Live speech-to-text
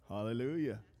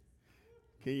Hallelujah.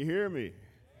 Can you hear me?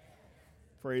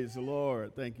 Praise the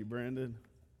Lord. Thank you, Brandon.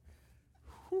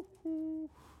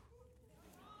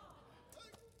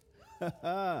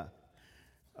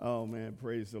 Oh, man,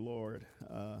 praise the Lord.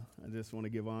 I just want to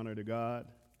give honor to God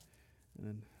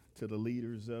and to the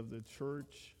leaders of the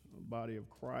church, the body of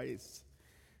Christ.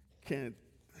 Can't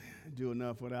do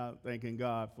enough without thanking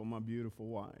God for my beautiful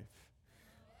wife.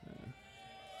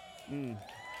 Woo.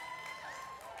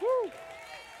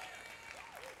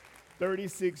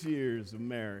 36 years of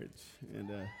marriage, and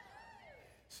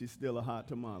she's still a hot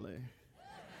tamale.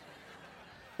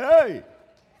 Hey!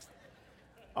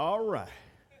 All right.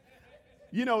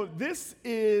 You know, this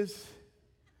is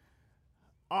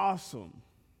awesome.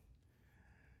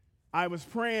 I was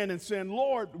praying and saying,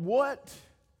 Lord, what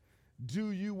do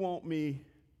you want me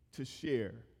to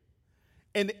share?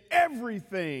 And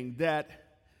everything that,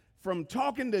 from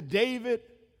talking to David,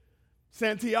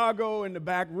 Santiago in the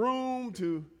back room,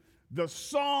 to the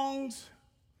songs,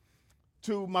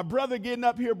 to my brother getting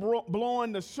up here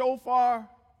blowing the shofar,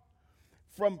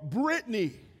 from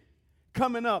Brittany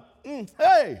coming up,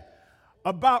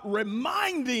 about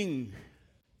reminding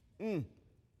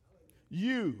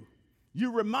you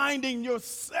reminding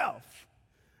yourself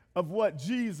of what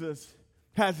Jesus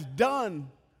has done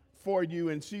for you.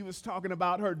 And she was talking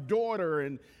about her daughter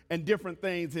and different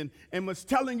things and was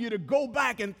telling you to go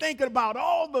back and thinking about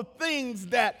all the things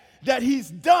that he's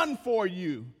done for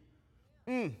you.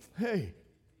 Hey.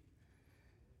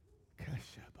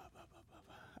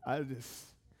 I just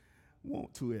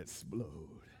want to explode.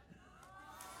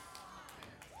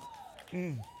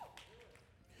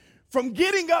 From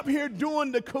getting up here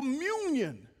doing the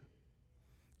communion,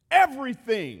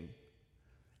 everything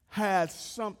has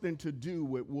something to do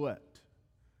with what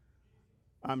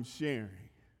I'm sharing.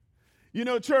 You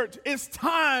know, church, it's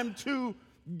time to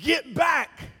get back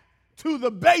to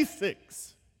the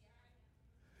basics.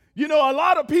 You know, a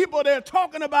lot of people, they're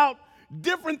talking about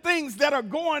different things that are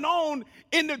going on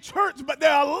in the church, but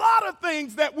there are a lot of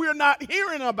things that we're not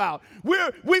hearing about. We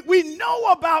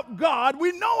know about God.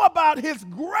 We know about his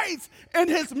grace and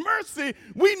his mercy.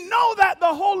 We know that the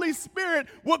Holy Spirit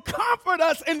will comfort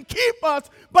us and keep us,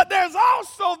 but there's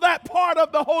also that part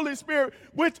of the Holy Spirit,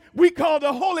 which we call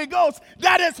the Holy Ghost,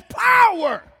 that is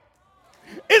power.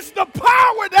 It's the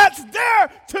power that's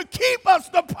there to keep us,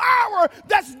 the power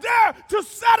that's there to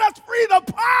set us free, the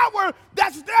power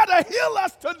that's there to heal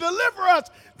us, to deliver us.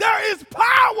 There is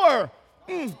power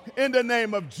in the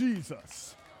name of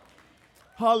Jesus.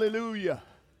 Hallelujah.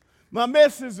 My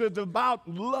message is about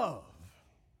love.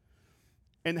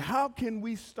 And how can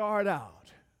we start out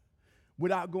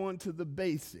without going to the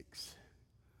basics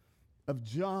of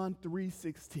John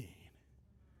 3:16?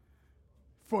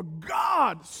 For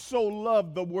God so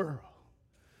loved the world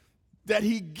that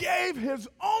he gave his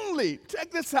only, check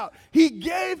this out, he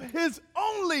gave his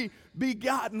only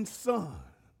begotten son,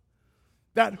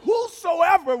 that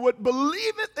whosoever would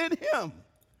believeth in him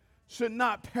should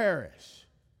not perish,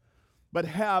 but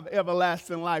have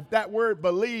everlasting life. That word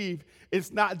believe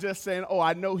is not just saying, oh,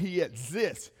 I know he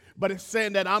exists, but it's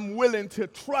saying that I'm willing to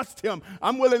trust him.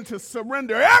 I'm willing to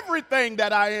surrender everything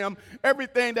that I am,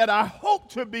 everything that I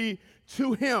hope to be,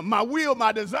 to him, my will,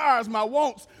 my desires, my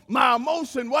wants, my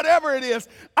emotion, whatever it is.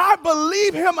 I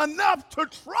believe him enough to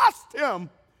trust him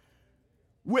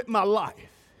with my life.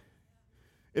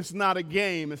 It's not a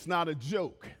game. It's not a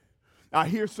joke. I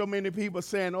hear so many people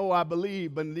saying, oh, I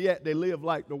believe, but yet they live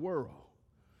like the world.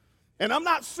 And I'm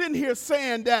not sitting here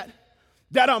saying that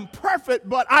I'm perfect,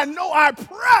 but I know I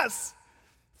press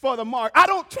for the mark. I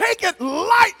don't take it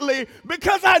lightly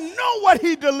because I know what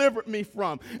he delivered me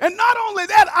from. And not only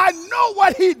that, I know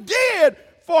what he did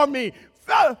for me.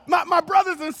 My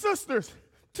brothers and sisters,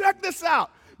 check this out.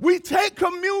 We take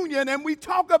communion and we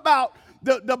talk about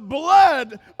the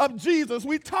blood of Jesus.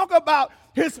 We talk about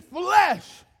his flesh.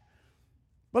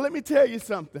 But let me tell you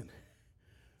something.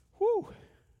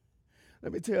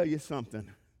 Let me tell you something.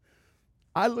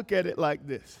 I look at it like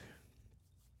this.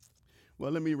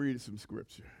 Well, let me read some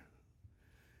scripture.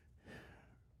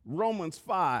 Romans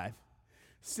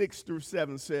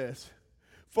 5:6-7 says,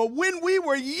 for when we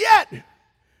were yet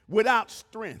without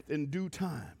strength in due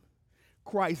time,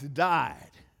 Christ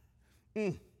died.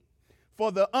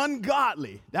 For the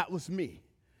ungodly, that was me.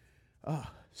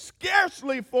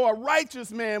 Scarcely for a righteous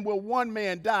man will one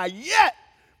man die, yet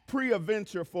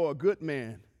peradventure for a good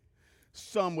man,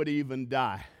 some would even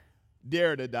die.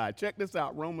 Dare to die. Check this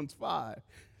out, Romans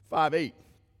 5:8.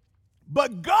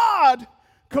 But God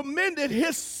commended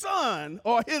his son,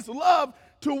 or his love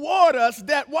toward us,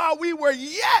 that while we were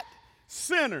yet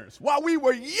sinners, we were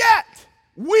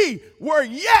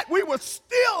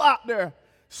still out there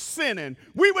sinning.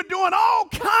 We were doing all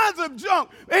kinds of junk,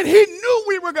 and he knew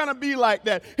we were going to be like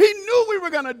that. He knew we were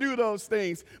going to do those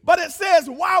things. But it says,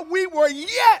 while we were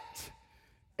yet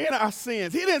in our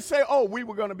sins. He didn't say, oh, we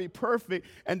were going to be perfect,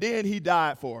 and then he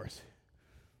died for us.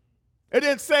 It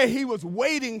didn't say he was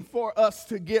waiting for us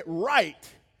to get right,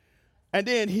 and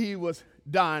then he was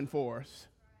dying for us.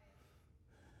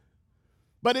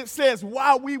 But it says,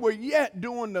 while we were yet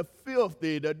doing the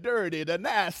filthy, the dirty, the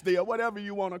nasty, or whatever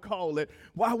you want to call it,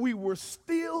 while we were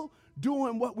still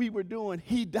doing what we were doing,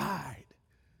 he died.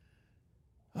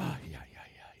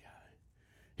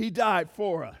 He died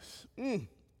for us.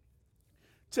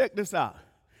 Check this out.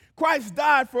 Christ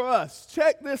died for us.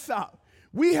 Check this out.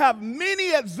 We have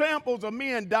many examples of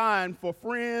men dying for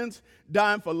friends,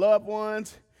 dying for loved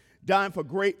ones, dying for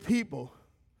great people.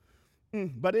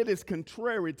 But it is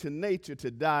contrary to nature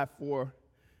to die for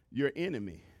your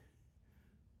enemy.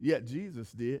 Yet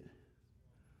Jesus did.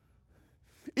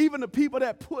 Even the people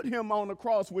that put him on the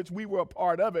cross, which we were a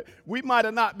part of it, we might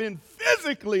have not been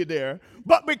physically there,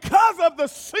 but because of the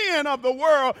sin of the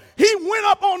world, he went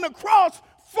up on the cross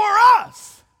for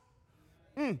us.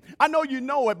 I know you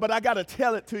know it, but I got to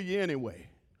tell it to you anyway.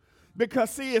 Because,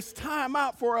 see, it's time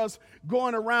out for us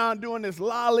going around doing this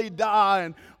lolly-da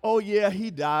and, oh, yeah, he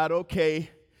died,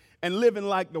 okay, and living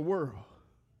like the world.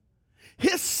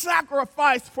 His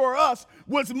sacrifice for us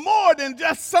was more than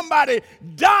just somebody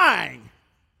dying.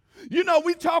 You know,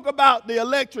 we talk about the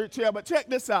electric chair, but check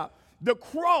this out. The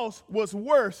cross was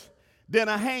worse than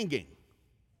a hanging.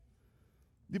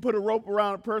 You put a rope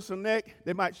around a person's neck,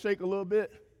 they might shake a little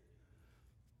bit,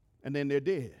 and then they're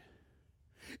dead.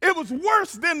 It was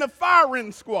worse than the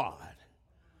firing squad.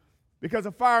 Because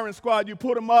a firing squad, you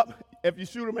put them up, if you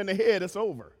shoot them in the head, it's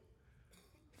over.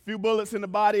 A few bullets in the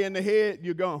body and the head,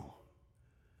 you're gone.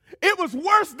 It was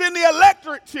worse than the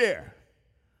electric chair.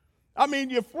 I mean,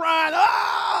 you're frying,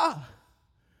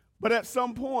 but at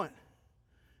some point,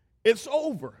 it's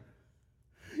over.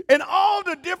 And all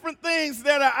the different things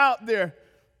that are out there,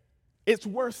 it's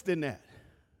worse than that.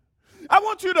 I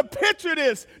want you to picture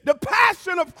this. The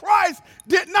passion of Christ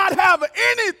did not have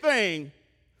anything.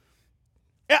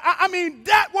 I mean,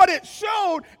 what it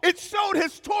showed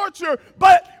his torture,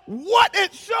 but what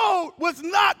it showed was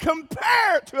not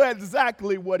compared to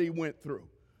exactly what he went through.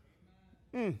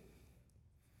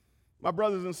 My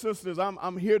brothers and sisters,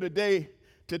 I'm here today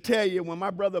to tell you, when my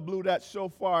brother blew that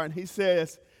shofar and he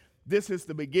says, this is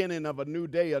the beginning of a new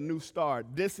day, a new start.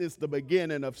 This is the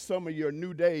beginning of some of your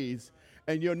new days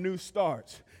and your new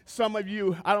starts. Some of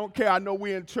you, I don't care, I know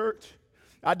we in church.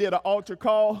 I did an altar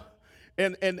call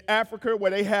in Africa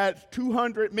where they had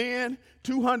 200 men,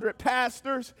 200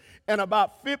 pastors, and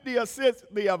about 50 or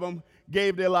 60 of them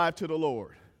gave their life to the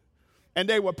Lord. And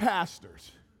they were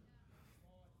pastors.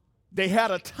 They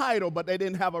had a title, but they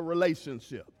didn't have a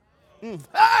relationship.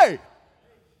 Hey!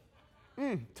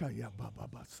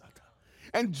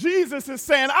 And Jesus is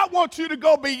saying, I want you to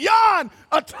go beyond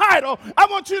a title. I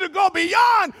want you to go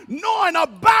beyond knowing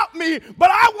about me, but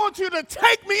I want you to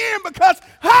take me in, because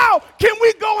how can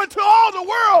we go into all the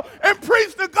world and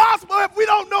preach the gospel if we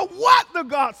don't know what the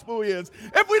gospel is,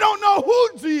 if we don't know who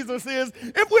Jesus is,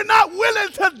 if we're not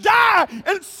willing to die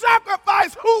and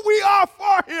sacrifice who we are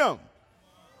for him?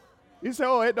 You say,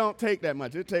 oh, it don't take that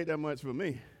much. It take that much for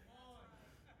me.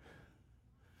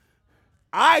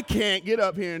 I can't get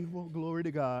up here and, well, glory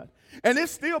to God. And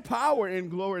there's still power in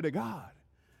glory to God.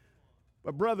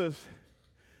 But brothers,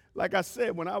 like I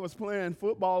said, when I was playing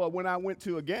football or when I went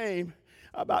to a game,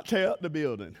 I about tear up the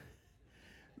building.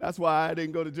 That's why I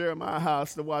didn't go to Jeremiah's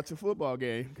house to watch a football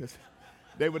game, because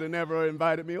they would have never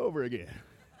invited me over again.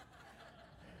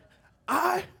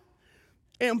 I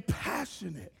am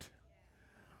passionate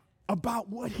about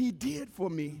what he did for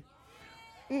me.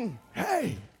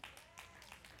 Hey.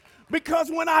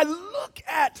 Because when I look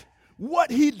at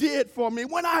what he did for me,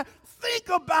 when I think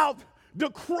about the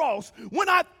cross, when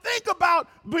I think about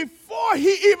before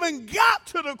he even got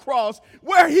to the cross,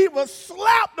 where he was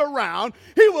slapped around,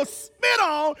 he was spit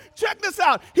on, check this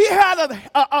out, he had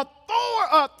a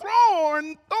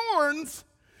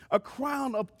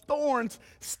crown of thorns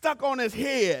stuck on his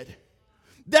head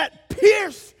that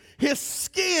pierced his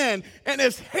skin and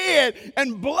his head,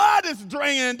 and blood is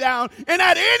draining down. And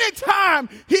at any time,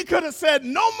 he could have said,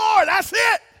 no more, that's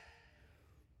it.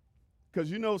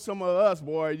 Because you know some of us,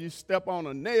 boy, you step on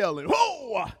a nail and,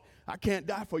 whoa, I can't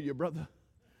die for you, brother.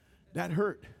 That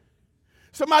hurt.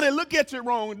 Somebody look at you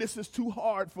wrong. This is too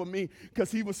hard for me,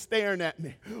 because he was staring at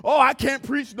me. Oh, I can't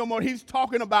preach no more. He's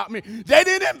talking about me. They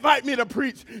didn't invite me to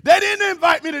preach. They didn't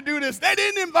invite me to do this. They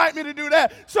didn't invite me to do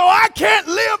that. So I can't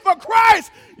live for Christ.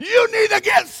 You need to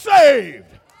get saved.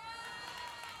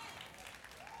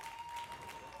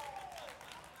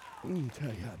 Let me tell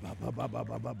you.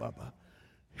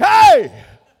 Hey!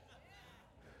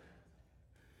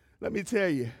 Let me tell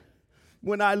you,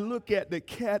 when I look at the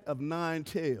cat of nine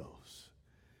tails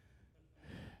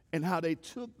and how they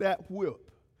took that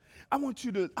whip, I want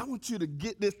you to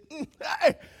get this.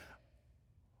 Hey!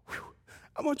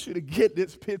 I want you to get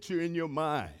this picture in your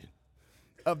mind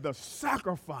of the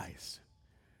sacrifice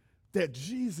that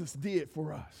Jesus did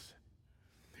for us.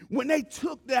 When they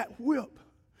took that whip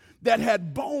that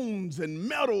had bones and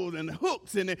metals and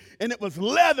hooks in it, and it was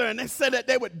leather, and they said that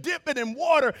they would dip it in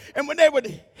water, and when they would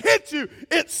hit you,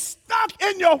 it stuck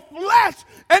in your flesh,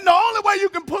 and the only way you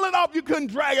can pull it off, you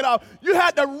couldn't drag it off. You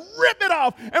had to rip it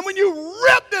off, and when you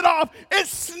ripped it off, it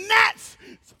snatched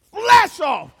flesh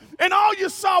off, and all you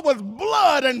saw was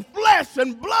blood and flesh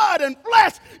and blood and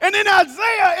flesh, and in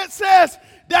Isaiah it says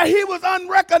that he was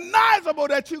unrecognizable,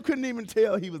 that you couldn't even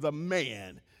tell he was a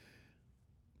man.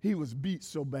 He was beat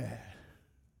so bad.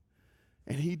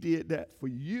 And he did that for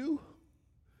you,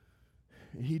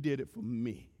 and he did it for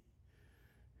me.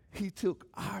 He took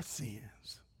our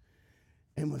sins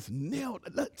and was nailed.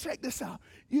 Look, check this out.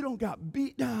 You don't got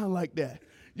beat down like that.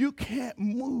 You can't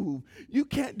move. You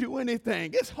can't do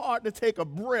anything. It's hard to take a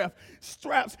breath.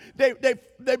 Straps, they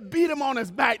beat him on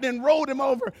his back, then rolled him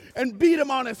over and beat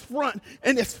him on his front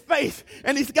and his face.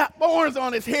 And he's got thorns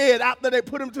on his head after they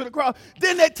put him to the cross.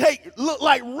 Then they look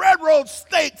like railroad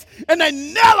stakes, and they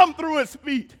nail him through his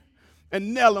feet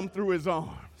and nail him through his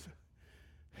arms.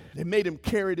 They made him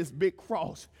carry this big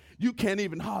cross. You can't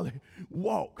even hardly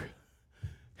walk.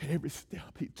 And every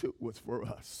step he took was for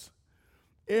us.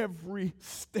 Every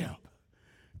step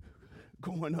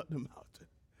going up the mountain,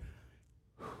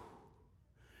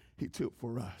 he took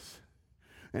for us.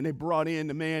 And they brought in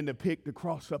the man to pick the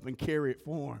cross up and carry it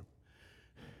for him.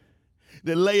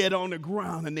 They lay it on the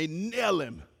ground and they nail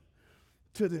him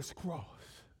to this cross.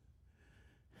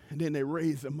 And then they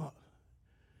raise him up.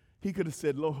 He could have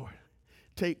said, Lord,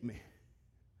 take me.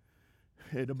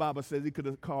 And the Bible says he could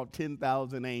have called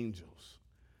 10,000 angels.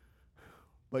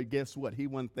 But guess what? He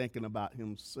wasn't thinking about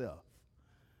himself.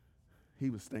 He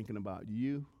was thinking about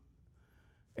you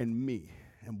and me.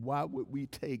 And why would we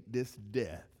take this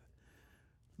death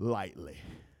lightly?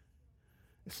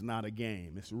 It's not a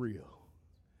game. It's real.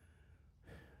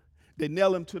 They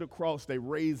nail him to the cross. They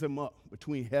raise him up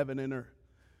between heaven and earth.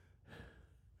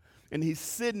 And he's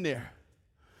sitting there,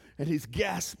 and he's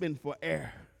gasping for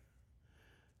air.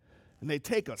 And they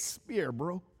take a spear,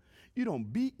 bro. You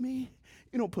don't beat me.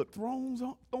 You don't put thorns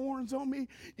on me.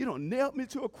 You don't nail me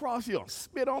to a cross. You don't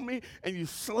spit on me, and you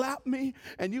slap me,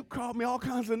 and you call me all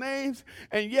kinds of names,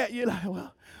 and yet you're like,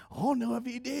 well, I don't know if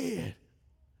he did.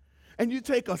 And you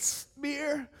take a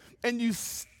spear, and you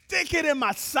stick it in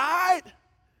my side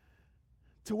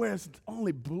to where it's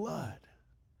only blood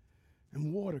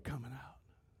and water coming out.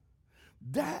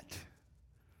 That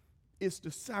is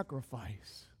the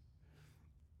sacrifice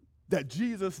that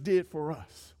Jesus did for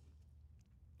us.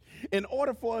 In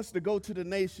order for us to go to the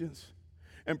nations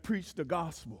and preach the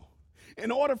gospel, in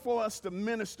order for us to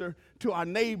minister to our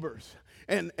neighbors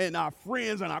and our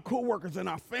friends and our coworkers and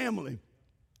our family,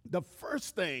 the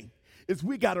first thing is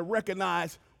we got to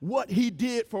recognize what he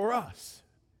did for us.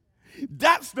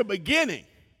 That's the beginning.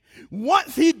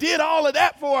 Once he did all of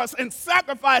that for us and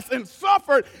sacrificed and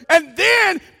suffered, and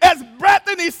then, as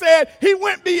Bethany said, he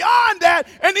went beyond that,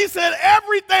 and he said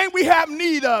everything we have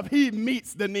need of, he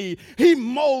meets the need. He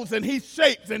molds and he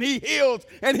shapes and he heals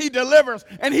and he delivers,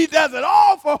 and he does it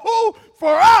all for who?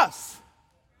 For us.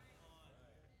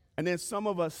 And then some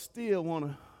of us still want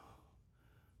to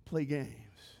play games.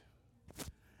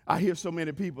 I hear so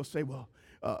many people say, well,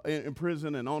 in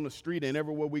prison and on the street and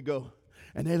everywhere we go,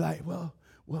 and they're like, well,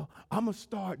 I'm going to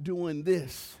start doing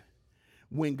this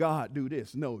when God do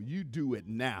this. No, you do it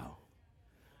now.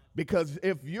 Because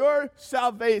if your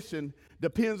salvation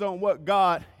depends on what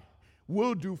God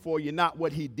will do for you, not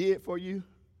what he did for you,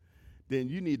 then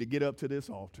you need to get up to this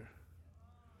altar.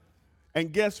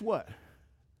 And guess what?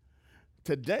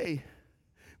 Today,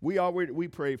 we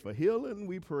pray for healing.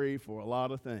 We pray for a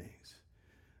lot of things.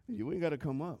 You ain't got to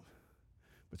come up.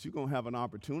 But you're going to have an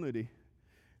opportunity.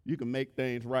 You can make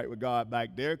things right with God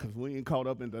back there because we ain't caught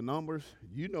up in the numbers.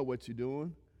 You know what you're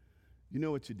doing. You know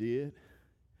what you did.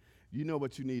 You know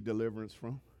what you need deliverance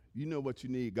from. You know what you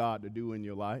need God to do in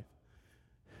your life.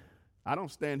 I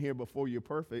don't stand here before you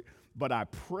perfect, but I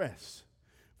press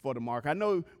for the mark. I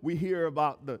know we hear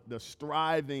about the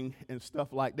striving and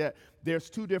stuff like that.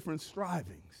 There's two different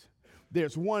strivings.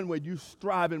 There's one where you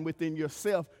striving within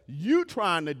yourself, you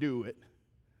trying to do it.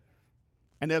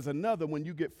 And there's another when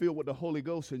you get filled with the Holy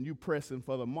Ghost and you pressing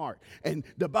for the mark. And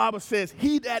the Bible says,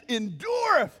 he that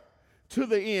endureth to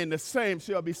the end, the same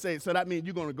shall be saved. So that means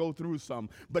you're going to go through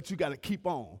something, but you got to keep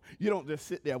on. You don't just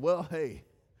sit there, well, hey,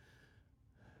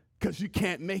 because you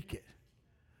can't make it.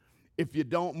 If you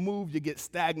don't move, you get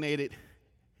stagnated,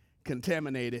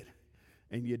 contaminated,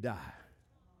 and you die.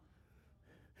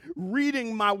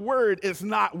 Reading my word is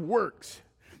not works.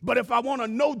 But if I want to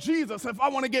know Jesus, if I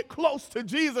want to get close to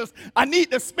Jesus, I need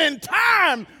to spend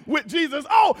time with Jesus.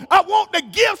 Oh, I want the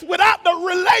gifts without the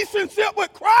relationship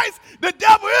with Christ. The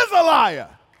devil is a liar.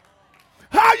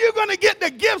 How are you going to get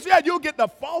the gifts? Yeah, you'll get the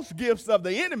false gifts of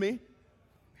the enemy.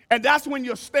 And that's when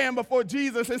you'll stand before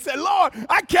Jesus and say, Lord,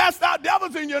 I cast out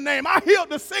devils in your name. I healed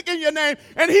the sick in your name.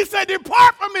 And he said,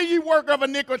 depart from me, you work of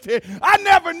iniquity. I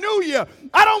never knew you.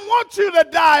 I don't want you to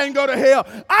die and go to hell.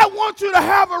 I want you to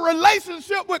have a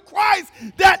relationship with Christ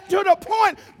that to the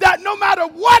point that no matter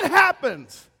what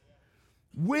happens,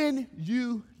 when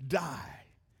you die,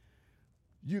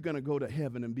 you're going to go to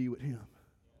heaven and be with him.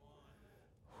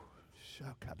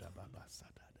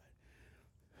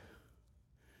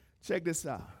 Check this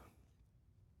out.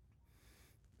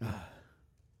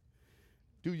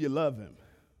 Do you love him?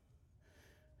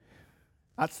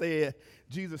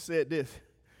 Jesus said this.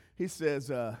 He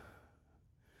says,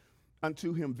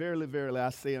 unto him, verily, verily,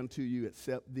 I say unto you,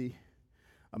 except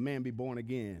a man be born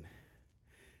again,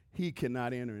 he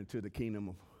cannot enter into the kingdom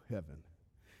of heaven.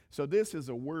 So this is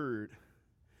a word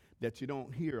that you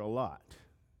don't hear a lot.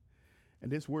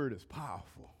 And this word is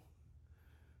powerful.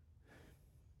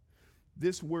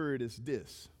 This word is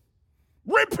this.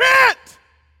 Repent!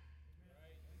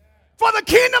 For the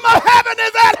kingdom of heaven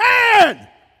is at hand.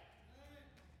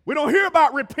 We don't hear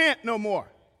about repent no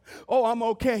more. Oh, I'm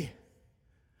okay.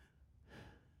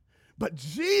 But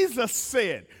Jesus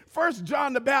said, first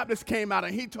John the Baptist came out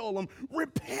and he told them,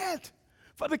 repent,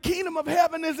 for the kingdom of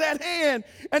heaven is at hand.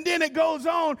 And then it goes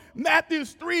on, Matthew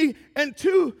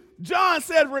 3:2, John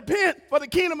said, repent, for the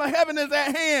kingdom of heaven is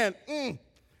at hand.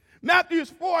 Matthew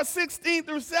 4:16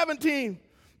 through 17.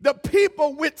 The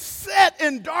people which sat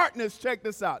in darkness, check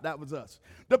this out, that was us.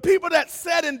 The people that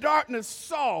sat in darkness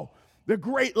saw the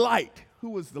great light. Who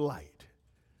was the light?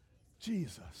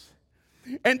 Jesus.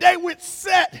 And they which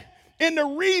sat in the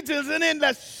regions and in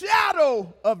the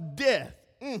shadow of death,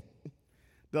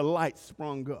 the light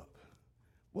sprung up.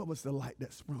 What was the light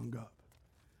that sprung up?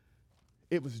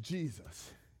 It was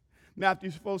Jesus. Matthew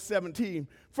 4:17.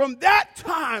 From that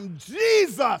time,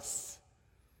 Jesus.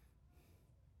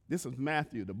 This is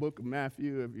Matthew, the book of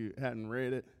Matthew, if you hadn't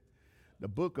read it. The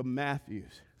book of Matthew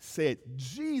said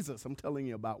Jesus, I'm telling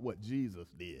you about what Jesus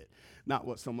did, not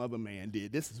what some other man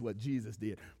did. This is what Jesus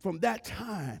did. From that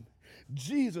time,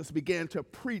 Jesus began to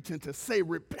preach and to say,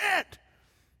 repent,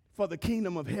 for the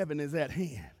kingdom of heaven is at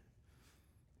hand.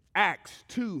 Acts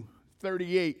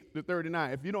 2:38 to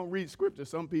 39. If you don't read scripture,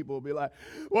 some people will be like,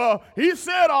 well, he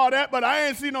said all that, but I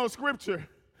ain't see no scripture.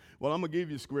 Well, I'm going to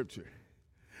give you scripture.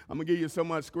 I'm going to give you so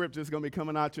much scripture, it's going to be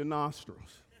coming out your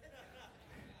nostrils.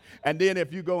 And then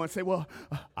if you go and say, well,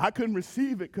 I couldn't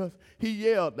receive it because he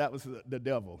yelled, that was the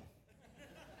devil.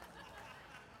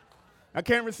 I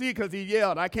can't receive because he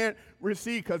yelled. I can't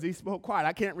receive because he spoke quiet.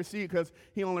 I can't receive because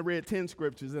he only read 10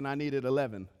 scriptures and I needed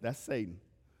 11. That's Satan.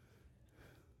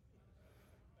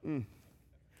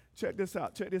 Check this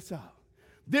out. Check this out.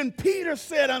 Then Peter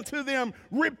said unto them,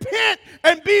 repent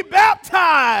and be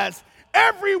baptized,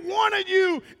 every one of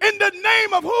you, in the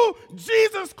name of who?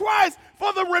 Jesus Christ,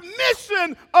 for the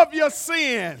remission of your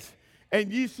sins.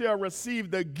 And ye shall receive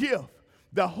the gift,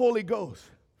 the Holy Ghost.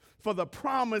 For the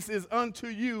promise is unto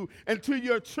you and to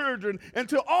your children and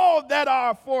to all that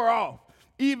are afar off,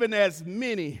 even as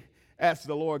many as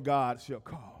the Lord God shall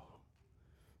call.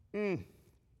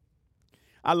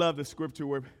 I love the scripture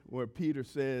where Peter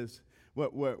says,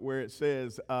 where it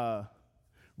says,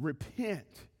 repent.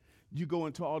 You go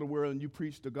into all the world and you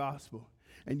preach the gospel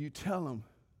and you tell them,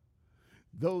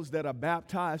 those that are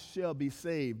baptized shall be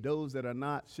saved. Those that are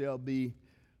not shall be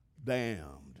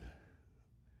damned.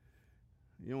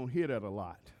 You don't hear that a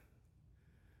lot.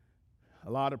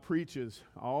 A lot of preachers,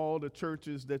 all the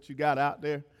churches that you got out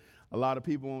there, a lot of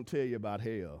people won't tell you about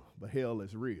hell, but hell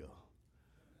is real.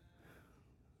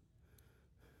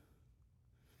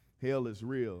 Hell is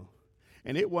real.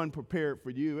 And it wasn't prepared for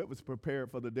you. It was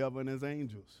prepared for the devil and his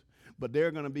angels. But there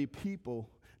are going to be people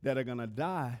that are going to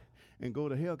die and go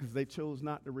to hell because they chose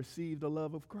not to receive the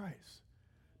love of Christ.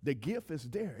 The gift is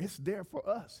there. It's there for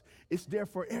us. It's there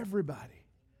for everybody.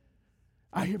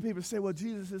 I hear people say, well,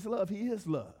 Jesus is love. He is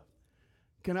love.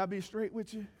 Can I be straight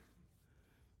with you?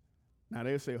 Now,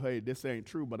 they'll say, hey, this ain't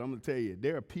true, but I'm going to tell you,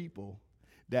 there are people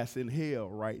that's in hell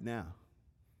right now.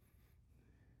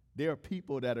 There are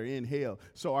people that are in hell.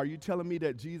 So are you telling me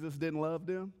that Jesus didn't love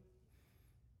them?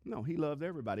 No, he loved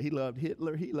everybody. He loved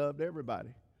Hitler. He loved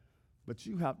everybody. But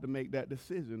you have to make that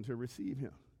decision to receive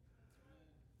him.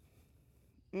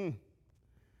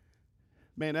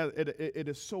 Man, it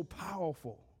is so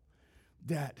powerful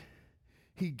that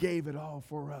he gave it all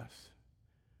for us.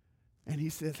 And he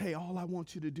says, hey, all I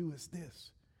want you to do is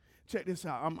this. Check this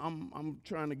out. I'm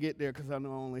trying to get there because I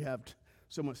know I only have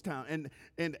so much time. And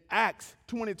in Acts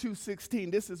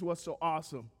 22:16, this is what's so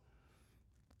awesome.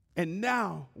 And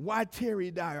now, why tarry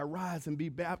thou? Arise and be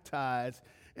baptized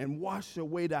and wash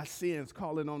away thy sins,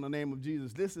 calling on the name of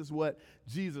Jesus. This is what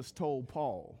Jesus told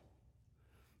Paul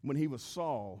when he was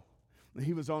Saul, and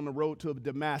he was on the road to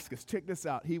Damascus. Check this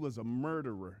out. He was a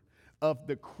murderer of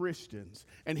the Christians,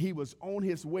 and he was on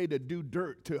his way to do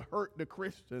dirt, to hurt the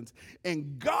Christians.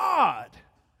 And God,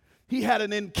 he had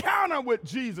an encounter with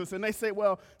Jesus. And they say,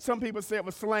 well, some people say it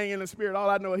was slaying in the spirit. All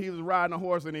I know is he was riding a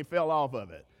horse and he fell off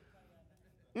of it.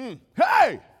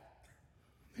 Hey!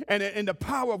 And the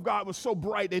power of God was so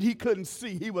bright that he couldn't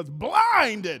see. He was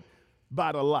blinded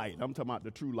by the light. I'm talking about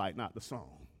the true light, not the song.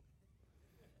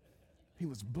 He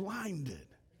was blinded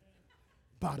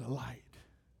by the light.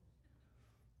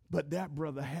 But that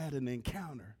brother had an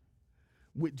encounter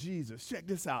with Jesus. Check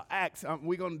this out. Acts,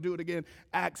 we're going to do it again.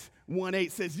 Acts 1:8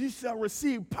 says, you shall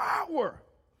receive power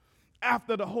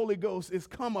after the Holy Ghost is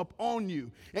come upon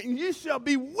you. And ye shall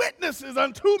be witnesses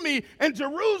unto me in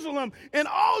Jerusalem, in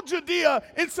all Judea,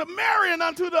 in Samaria, and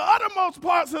unto the uttermost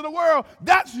parts of the world.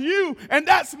 That's you and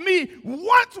that's me.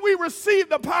 Once we receive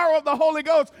the power of the Holy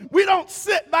Ghost, we don't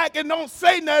sit back and don't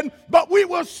say nothing, but we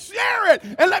will share it.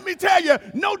 And let me tell you,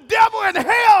 no devil in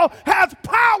hell has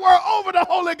power over the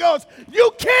Holy Ghost.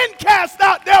 You can cast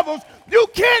out devils. You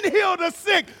can heal the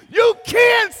sick. You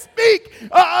can speak to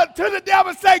the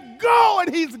devil and say, go,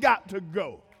 and he's got to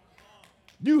go.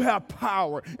 You have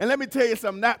power. And let me tell you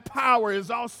something, that power is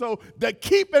also the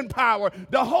keeping power.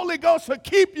 The Holy Ghost will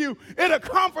keep you. It'll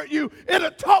comfort you.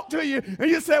 It'll talk to you. And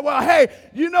you say, well, hey,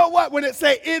 you know what? When it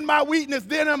say, in my weakness,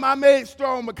 then am I made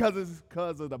strong, because it's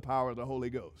because of the power of the Holy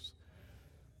Ghost.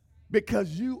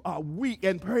 Because you are weak,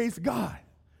 and praise God,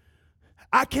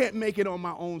 I can't make it on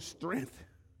my own strength.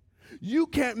 You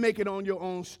can't make it on your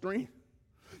own strength.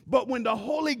 But when the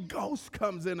Holy Ghost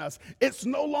comes in us, it's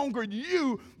no longer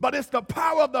you, but it's the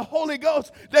power of the Holy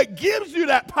Ghost that gives you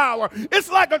that power.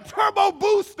 It's like a turbo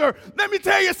booster. Let me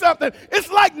tell you something. It's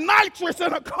like nitrous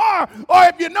in a car. Or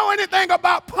if you know anything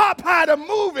about Popeye the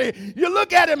movie, you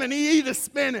look at him and he eats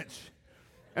spinach.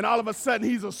 And all of a sudden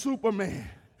he's a Superman.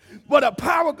 But a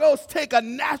power Ghost take a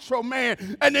natural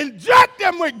man and inject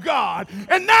him with God.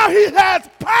 And now he has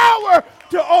power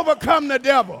to overcome the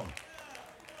devil.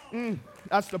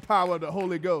 That's the power of the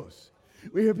Holy Ghost.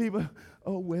 We hear people,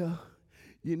 oh, well,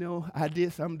 you know, I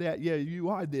this, I'm that. Yeah, you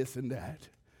are this and that.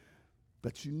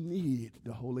 But you need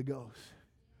the Holy Ghost.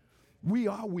 We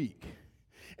are weak.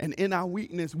 And in our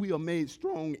weakness, we are made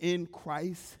strong in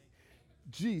Christ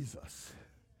Jesus.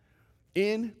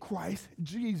 In Christ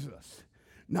Jesus.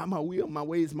 Not my will, my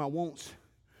ways, my wants,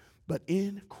 but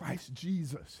in Christ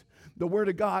Jesus. The Word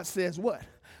of God says what?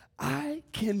 I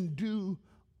can do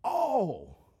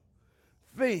all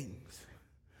things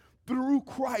through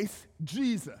Christ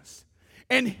Jesus.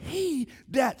 And he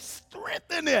that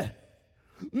strengtheneth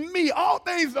me. All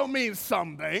things don't mean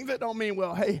some things. It don't mean,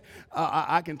 well, hey,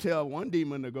 I can tell one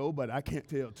demon to go, but I can't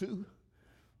tell two.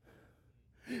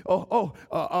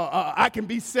 I can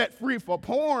be set free for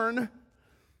porn,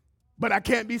 but I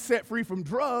can't be set free from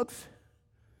drugs.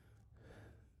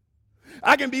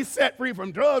 I can be set free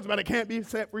from drugs, but I can't be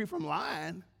set free from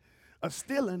lying or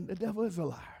stealing. The devil is a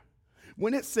liar.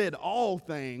 When it said all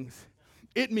things,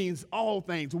 it means all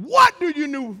things. What do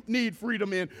you need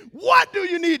freedom in? What do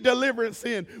you need deliverance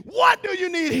in? What do you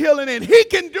need healing in? He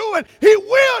can do it. He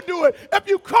will do it. If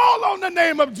you call on the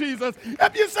name of Jesus,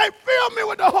 if you say, fill me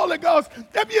with the Holy Ghost,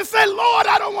 if you say, Lord,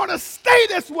 I don't want to stay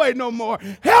this way no more.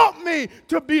 Help me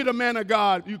to be the man of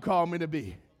God you call me to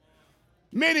be.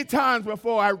 Many times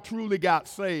before I truly got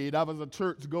saved, I was a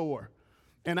church goer,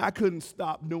 and I couldn't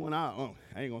stop doing, I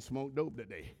ain't going to smoke dope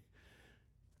today.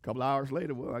 A couple hours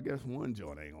later, well, I guess one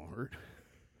joint ain't going to hurt.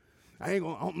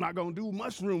 I'm not going to do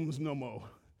mushrooms no more.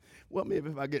 Well,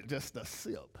 maybe if I get just a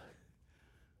sip.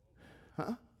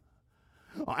 Huh?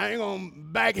 Or I ain't going to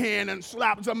backhand and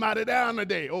slap somebody down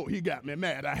today. Oh, he got me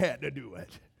mad. I had to do it.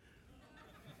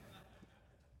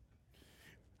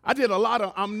 I did a lot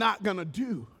of I'm not going to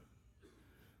do.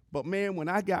 But, man, when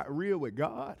I got real with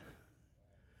God,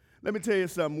 let me tell you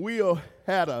something. Will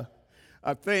had a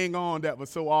thing on that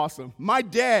was so awesome. My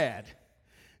dad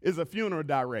is a funeral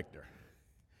director.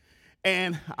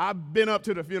 And I've been up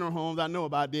to the funeral homes. I know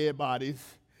about dead bodies.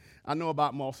 I know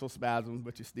about muscle spasms,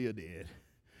 but you're still dead.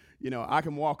 I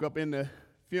can walk up in the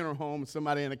funeral home with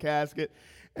somebody in a casket,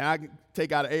 and I can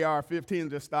take out an AR-15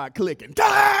 and just start clicking.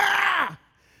 Ta-da!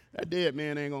 That dead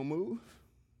man ain't going to move.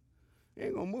 He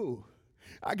ain't going to move.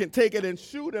 I can take it and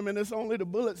shoot him, and it's only the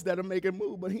bullets that'll make him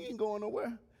move, but he ain't going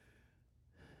nowhere.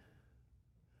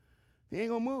 He ain't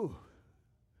going to move.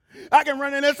 I can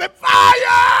run in and say,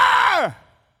 fire!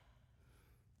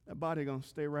 That body going to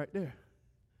stay right there.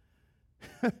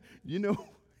 You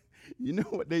know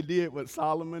what they did with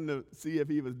Solomon to see if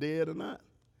he was dead or not?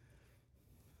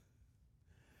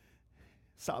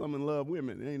 Solomon loved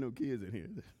women. There ain't no kids in here.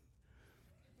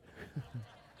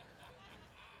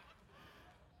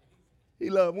 He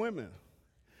loved women.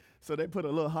 So they put a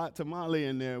little hot tamale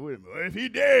in there with him. Well, if he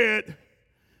dead,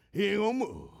 he ain't going to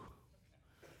move.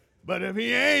 But if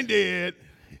he ain't dead,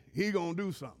 he going to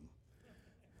do something.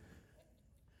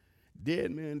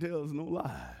 Dead man tells no lies.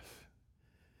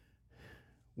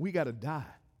 We got to die.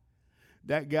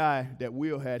 That guy that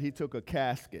Will had, he took a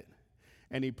casket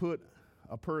and he put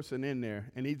a person in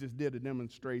there and he just did a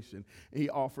demonstration. He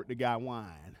offered the guy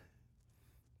wine.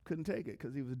 Couldn't take it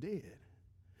because he was dead.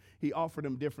 He offered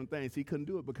him different things. He couldn't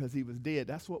do it because he was dead.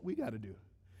 That's what we got to do.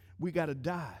 We got to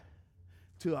die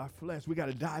to our flesh. We got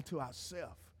to die to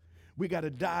ourselves. We got to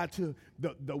die to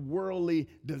the worldly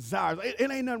desires.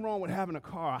 It ain't nothing wrong with having a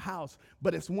car, a house,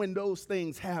 but it's when those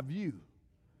things have you.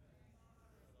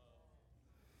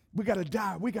 We got to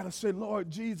die. We got to say,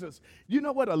 Lord Jesus, you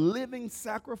know what a living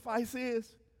sacrifice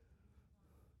is?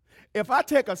 If I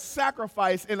take a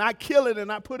sacrifice and I kill it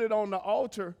and I put it on the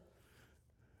altar,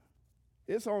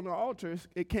 it's on the altar.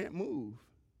 It can't move.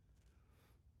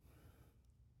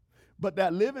 But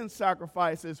that living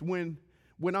sacrifice is when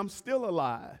I'm still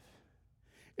alive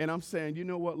and I'm saying, you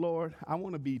know what, Lord, I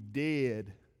want to be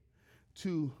dead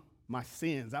to my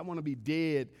sins. I want to be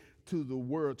dead to the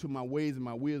world, to my ways and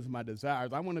my wills and my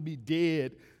desires. I want to be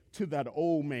dead to that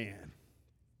old man.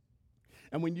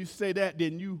 And when you say that,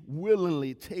 then you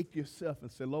willingly take yourself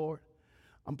and say, Lord,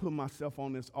 I'm putting myself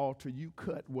on this altar. You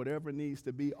cut whatever needs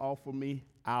to be off of me,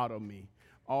 out of me,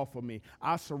 off of me.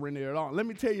 I surrender it all. Let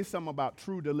me tell you something about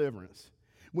true deliverance.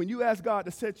 When you ask God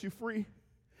to set you free,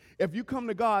 if you come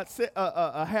to God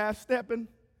half-stepping,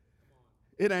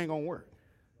 it ain't going to work.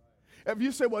 If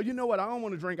you say, well, you know what, I don't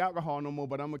want to drink alcohol no more,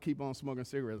 but I'm going to keep on smoking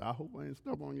cigarettes. I hope I ain't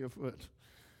step on your foot.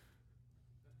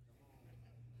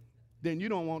 Then you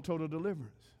don't want total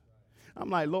deliverance.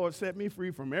 I'm like, Lord, set me free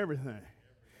from everything.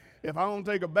 If I don't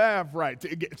take a bath right,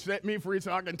 set me free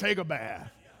so I can take a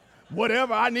bath.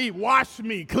 Whatever I need, wash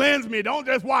me, cleanse me. Don't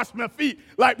just wash my feet.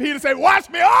 Like Peter said, wash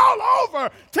me all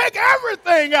over. Take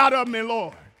everything out of me,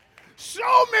 Lord.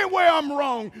 Show me where I'm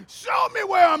wrong. Show me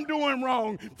where I'm doing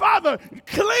wrong. Father,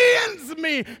 cleanse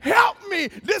me. Help me.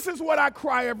 This is what I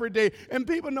cry every day. And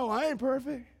people know I ain't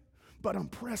perfect, but I'm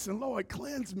pressing. Lord,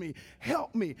 cleanse me.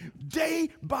 Help me. Day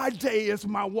by day is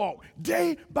my walk.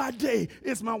 Day by day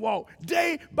is my walk.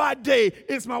 Day by day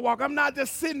is my walk. I'm not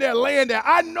just sitting there laying there.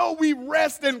 I know we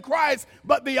rest in Christ,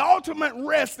 but the ultimate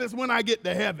rest is when I get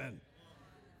to heaven.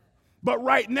 But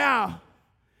right now,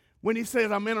 when he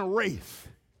says I'm in a race,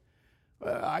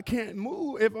 I can't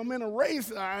move. If I'm in a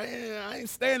race, I ain't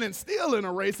standing still in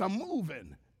a race. I'm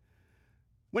moving.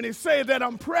 When he says that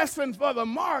I'm pressing for the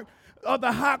mark of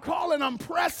the high calling, I'm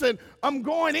pressing. I'm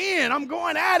going in. I'm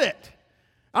going at it.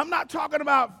 I'm not talking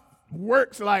about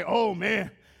works like, oh, man,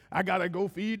 I got to go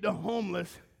feed the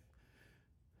homeless.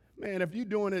 Man, if you're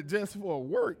doing it just for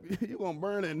work, you're going to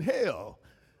burn in hell.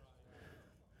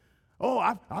 Oh,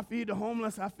 I feed the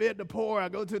homeless, I fed the poor, I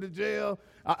go to the jail.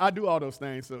 I do all those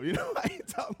things, so, I ain't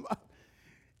talking about.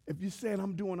 If you're saying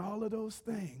I'm doing all of those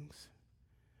things,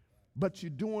 but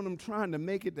you're doing them trying to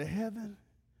make it to heaven,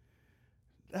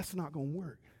 that's not going to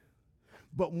work.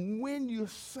 But when you're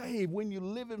saved, when you're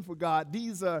living for God,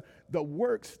 these are the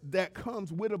works that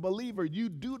comes with a believer. You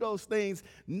do those things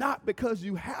not because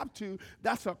you have to.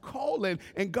 That's a calling,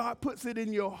 and God puts it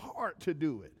in your heart to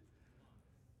do it.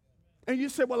 And you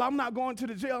say, well, I'm not going to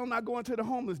the jail. I'm not going to the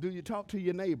homeless. Do you talk to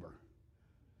your neighbor?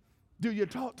 Do you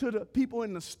talk to the people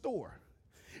in the store?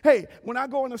 Hey, when I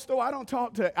go in the store, I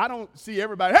don't see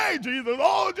everybody, hey, Jesus,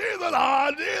 oh, Jesus,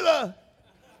 ah, Jesus.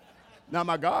 Now,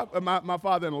 my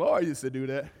father-in-law used to do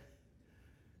that.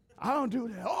 I don't do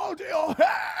that. Oh, Jesus, oh,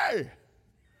 hey.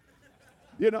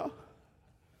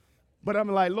 But I'm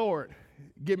like, Lord,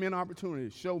 give me an opportunity.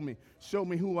 Show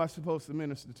me who I'm supposed to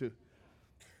minister to.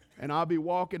 And I'll be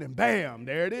walking and bam,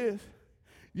 there it is.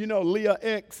 Leah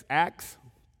Axe,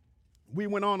 we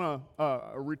went on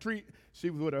a retreat. She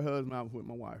was with her husband. I was with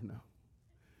my wife now.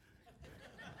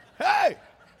 Hey!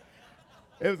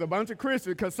 It was a bunch of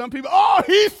Christians because some people, oh,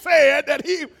 he said that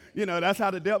he, that's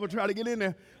how the devil tried to get in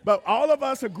there. But all of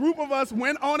us, a group of us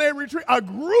went on a retreat. A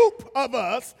group of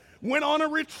us went on a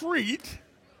retreat,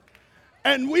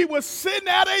 and we were sitting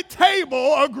at a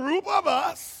table, a group of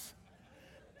us,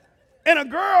 and a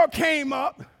girl came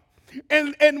up,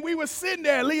 and we were sitting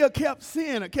there. Leah kept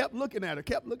seeing her, kept looking at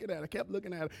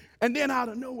her. And then out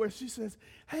of nowhere, she says,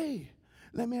 hey,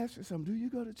 let me ask you something. Do you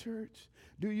go to church?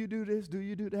 Do you do this? Do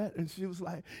you do that? And she was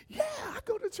like, yeah, I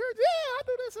go to church. Yeah, I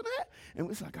do this and that. And we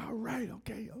was like, all right,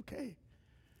 okay.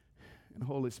 And the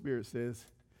Holy Spirit says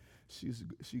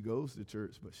she goes to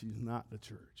church, but she's not the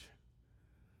church.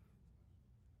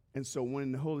 And so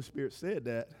when the Holy Spirit said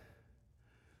that,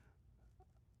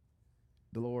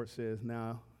 the Lord says,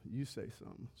 now you say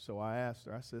something. So I asked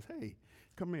her, I says, hey,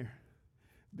 come here.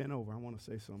 Bend over. I want to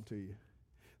say something to you.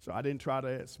 So I didn't try to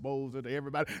expose it to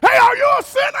everybody. Hey, are you a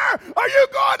sinner? Are you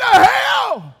going to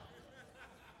hell?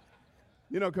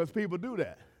 Because people do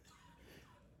that.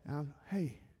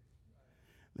 Hey,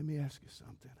 let me ask you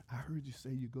something. I heard you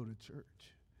say you go to church,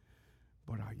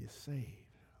 but are you saved?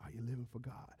 Are you living for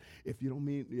God? If you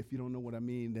don't know what I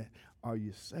mean, that are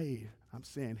you saved? I'm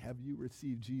saying, have you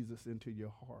received Jesus into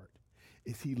your heart?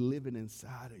 Is he living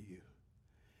inside of you?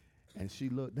 And she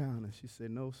looked down and she said,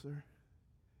 no, sir.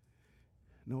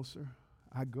 No, sir.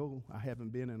 I haven't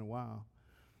been in a while.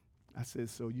 I said,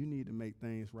 so you need to make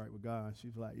things right with God.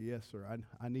 She's like, yes, sir.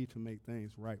 I need to make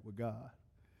things right with God.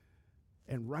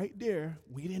 And right there,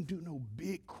 we didn't do no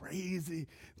big crazy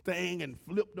thing and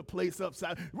flip the place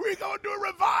upside. We're going to do a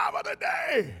revival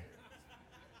today.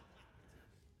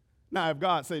 Now, if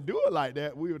God said do it like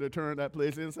that, we would have turned that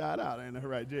place inside out. Ain't that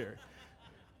right, Jerry?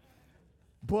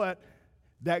 But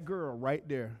that girl right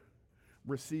there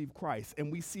received Christ.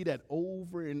 And we see that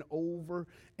over and over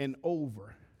and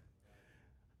over,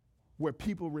 where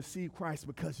people receive Christ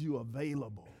because you're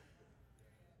available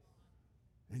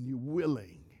and you're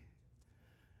willing.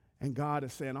 And God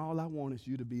is saying, all I want is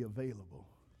you to be available.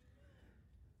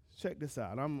 Check this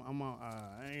out. I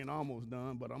ain't almost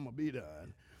done, but I'm going to be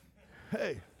done.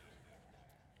 Hey.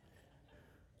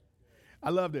 I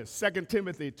love this. 2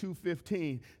 Timothy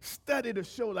 2:15. Study to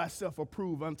show thyself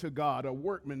approved unto God, a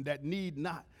workman that need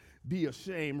not be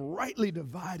ashamed, rightly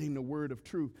dividing the word of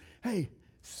truth. Hey,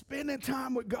 spending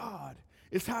time with God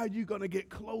is how you're going to get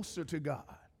closer to God.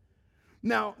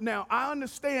 Now, I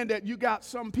understand that you got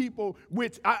some people,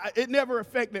 which it never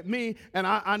affected me, and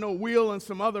I know Will and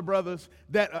some other brothers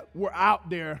that were out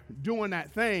there doing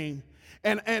that thing.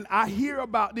 And I hear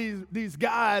about these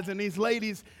guys and these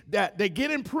ladies that they get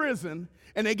in prison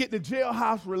and they get the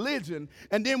jailhouse religion,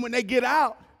 and then when they get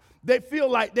out, they feel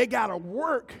like they got to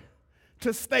work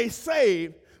to stay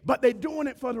saved, but they're doing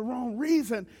it for the wrong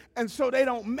reason, and so they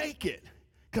don't make it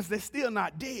because they're still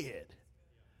not dead.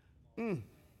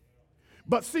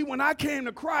 But see, when I came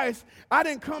to Christ, I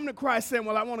didn't come to Christ saying,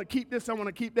 well, I want to keep this, I want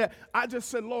to keep that. I just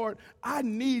said, Lord, I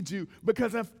need you,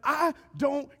 because if I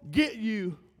don't get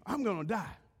you, I'm going to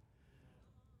die.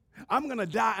 I'm going to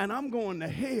die, and I'm going to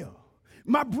hell.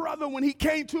 My brother, when he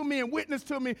came to me and witnessed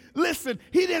to me, listen,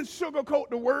 he didn't sugarcoat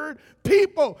the word.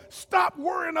 People, stop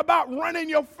worrying about running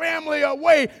your family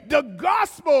away. The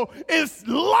gospel is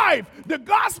life. The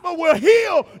gospel will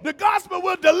heal. The gospel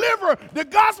will deliver. The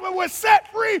gospel will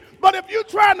set free. But if you're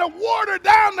trying to water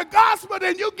down the gospel,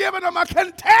 then you're giving them a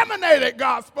contaminated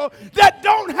gospel that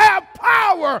don't have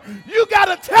power. You got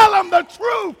to tell them the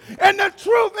truth. And the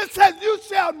truth, it says, you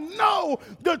shall know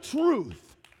the truth.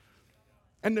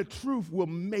 And the truth will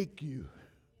make you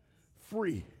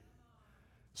free.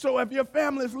 So if your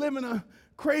family is living a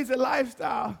crazy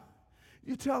lifestyle,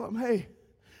 you tell them, hey,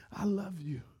 I love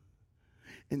you.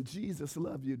 And Jesus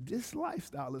loves you. This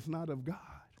lifestyle is not of God.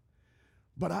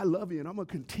 But I love you, and I'm going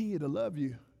to continue to love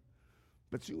you.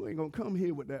 But you ain't going to come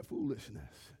here with that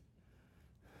foolishness.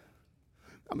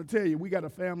 I'm going to tell you, we got a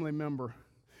family member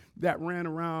that ran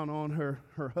around on her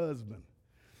husband.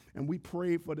 And we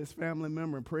prayed for this family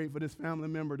member and prayed for this family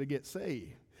member to get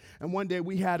saved. And one day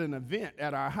we had an event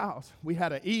at our house. We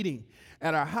had an eating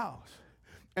at our house.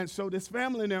 And so this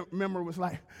family member was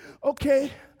like,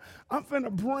 okay, I'm finna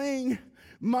bring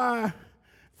my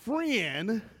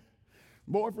friend,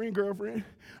 boyfriend, girlfriend,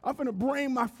 I'm finna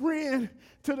bring my friend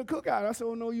to the cookout. I said,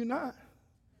 oh, no, you're not.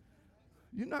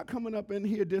 You're not coming up in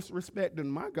here disrespecting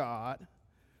my God.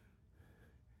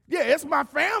 Yeah, it's my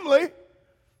family.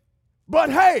 But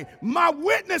hey, my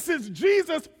witness is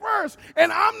Jesus first,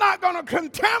 and I'm not going to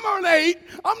contaminate,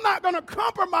 I'm not going to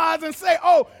compromise and say,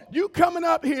 oh, you coming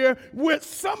up here with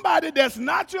somebody that's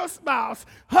not your spouse,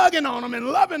 hugging on them and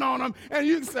loving on them, and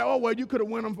you can say, oh, well, you could have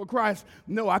won them for Christ.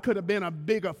 No, I could have been a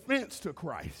big offense to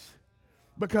Christ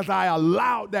because I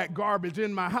allowed that garbage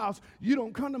in my house. You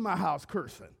don't come to my house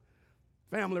cursing.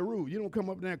 Family rule. You don't come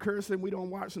up there cursing. We don't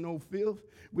watch no filth.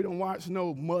 We don't watch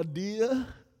no Madea,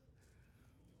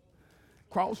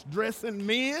 cross-dressing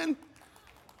men.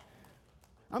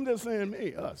 I'm just saying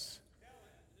me, us.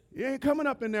 You ain't coming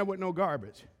up in there with no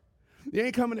garbage. You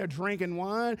ain't coming there drinking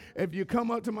wine. If you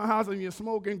come up to my house and you're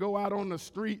smoking, go out on the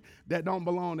street that don't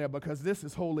belong there, because this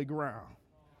is holy ground.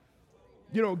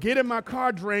 You don't get in my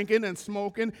car drinking and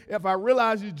smoking. If I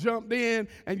realize you jumped in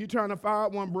and you're trying to fire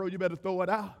up one, bro, you better throw it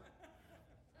out.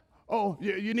 Oh,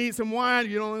 you need some wine?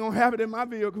 You don't have it in my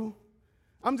vehicle.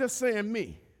 I'm just saying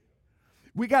me.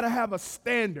 We got to have a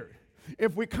standard.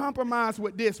 If we compromise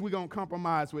with this, we're going to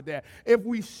compromise with that. If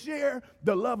we share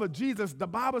the love of Jesus, the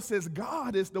Bible says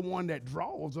God is the one that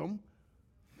draws them.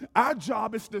 Our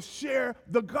job is to share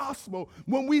the gospel.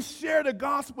 When we share the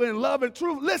gospel in love and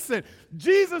truth, listen,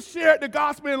 Jesus shared the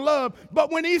gospel in love, but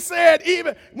when he said,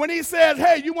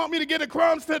 hey, you want me to get the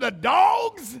crumbs to the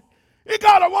dogs? He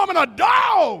called a woman a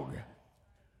dog.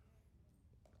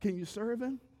 Can you serve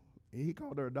him? He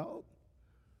called her a dog.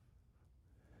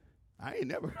 I ain't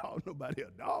never called nobody a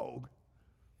dog.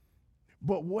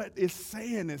 But what it's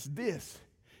saying is this.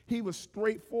 He was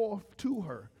straightforward to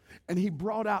her, and he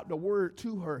brought out the word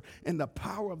to her, and the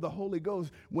power of the Holy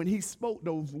Ghost, when he spoke,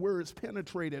 those words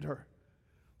penetrated her,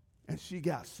 and she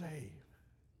got saved.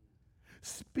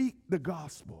 Speak the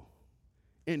gospel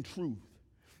in truth.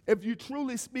 If you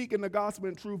truly speak in the gospel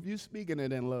in truth, you're speaking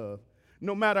it in love.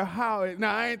 No matter how it,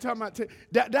 now I ain't talking about,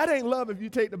 that ain't love if you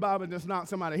take the Bible and just knock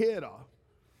somebody's head off.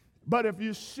 But if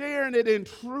you're sharing it in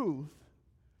truth,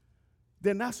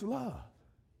 then that's love.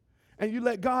 And you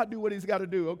let God do what he's got to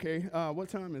do. Okay, what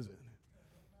time is it?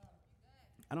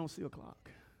 I don't see a clock.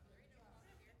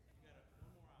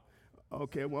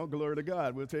 Okay, well, glory to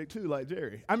God. We'll take two like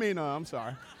Jerry. I'm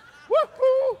sorry.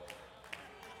 Woo-hoo!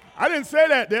 I didn't say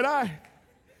that, did I?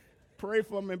 Pray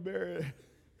for me, Barry.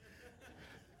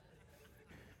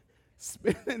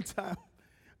 Spending time.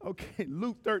 Okay,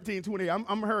 Luke 13:28.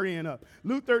 I'm hurrying up.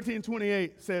 Luke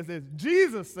 13:28 says this.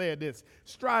 Jesus said this,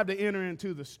 strive to enter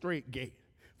into the straight gate.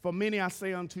 For many, I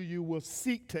say unto you, will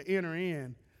seek to enter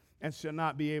in and shall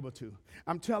not be able to.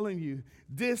 I'm telling you,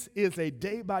 this is a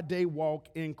day-by-day walk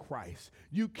in Christ.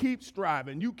 You keep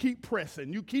striving. You keep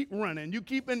pressing. You keep running. You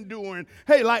keep enduring.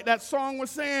 Hey, like that song was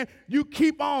saying, you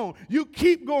keep on. You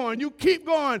keep going. You keep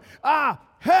going.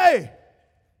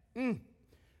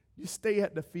 You stay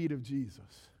at the feet of Jesus.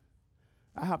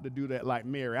 I have to do that like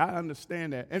Mary. I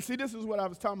understand that. And see, this is what I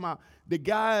was talking about. The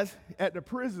guys at the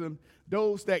prison,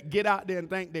 those that get out there and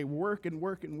think they working,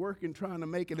 trying to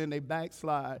make it, and they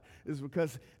backslide, is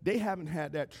because they haven't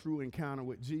had that true encounter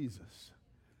with Jesus.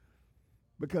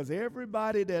 Because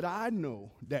everybody that I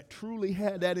know that truly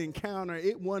had that encounter,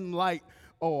 it wasn't like,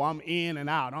 oh, I'm in and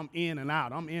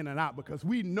out, because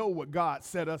we know what God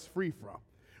set us free from.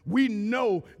 We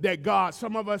know that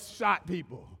some of us shot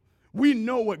people. We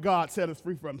know what God set us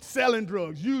free from. Selling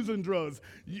drugs, using drugs,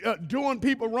 doing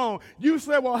people wrong. You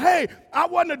say, well, hey, I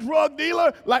wasn't a drug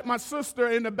dealer, like my sister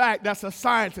in the back that's a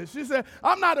scientist. She said,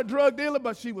 I'm not a drug dealer,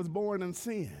 but she was born in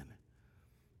sin.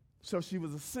 So she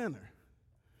was a sinner,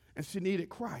 and she needed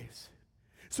Christ.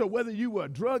 So whether you were a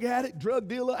drug addict, drug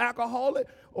dealer, alcoholic,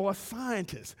 or a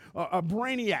scientist, or a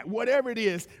brainiac, whatever it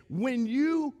is, when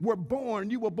you were born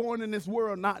in this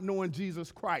world not knowing Jesus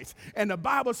Christ. And the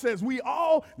Bible says we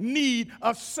all need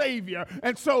a Savior.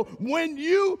 And so when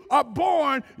you are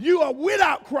born, you are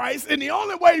without Christ, and the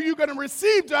only way you're going to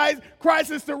receive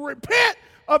Christ is to repent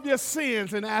of your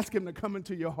sins and ask him to come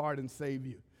into your heart and save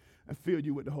you and fill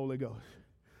you with the Holy Ghost.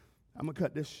 I'm going to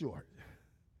cut this short.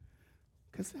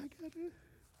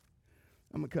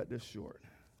 I'm going to cut this short.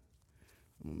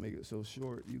 I'm going to make it so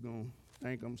short you're going to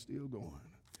think I'm still going.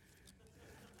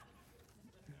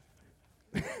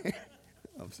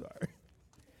 I'm sorry.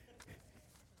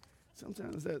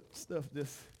 Sometimes that stuff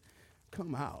just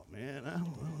come out, man. I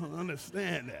don't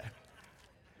understand that.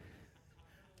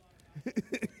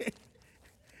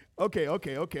 Okay.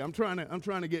 I'm trying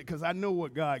to get, because I know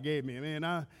what God gave me, man.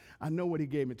 I know what he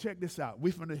gave me. Check this out.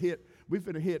 We finna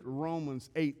hit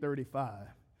Romans 8:35.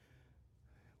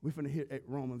 We're finna hit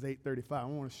Romans 8:35. I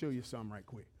want to show you something right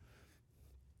quick.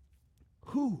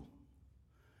 Who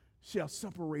shall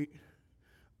separate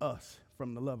us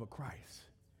from the love of Christ?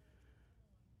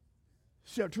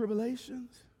 Shall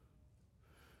tribulations?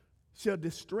 Shall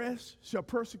distress? Shall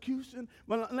persecution?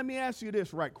 Well, let me ask you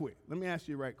this right quick.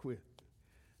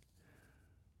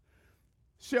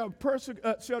 Shall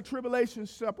tribulations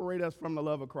separate us from the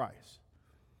love of Christ?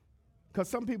 Because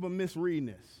some people misreading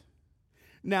this.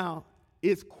 Now,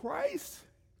 is Christ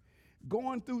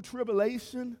going through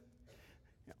tribulation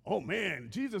Oh man,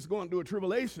 Jesus is going through a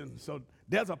tribulation. So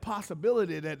there's a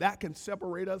possibility that can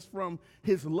separate us from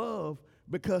his love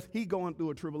because he's going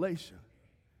through a tribulation.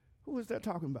 Who is that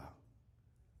talking about?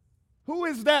 Who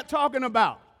is that talking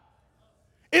about?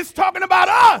 It's talking about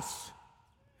us.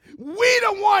 We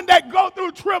the one that go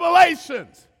through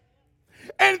tribulations.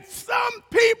 And some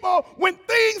people, when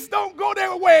things don't go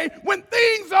their way, when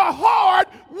things are hard,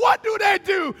 what do?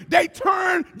 They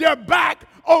turn their back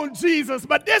on Jesus.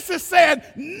 But this is saying,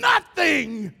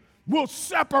 nothing will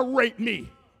separate me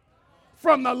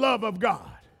from the love of God.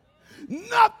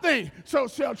 Nothing. So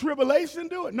shall tribulation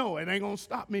do it? No, it ain't going to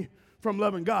stop me from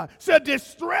loving God. Shall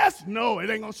distress? No, it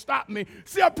ain't going to stop me.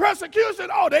 Shall persecution?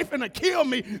 Oh, they finna kill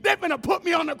me. They finna put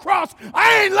me on the cross.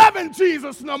 I ain't loving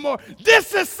Jesus no more.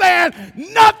 This is saying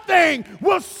nothing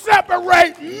will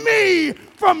separate me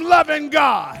from loving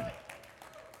God.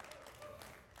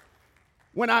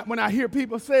 When I hear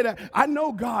people say that, I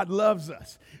know God loves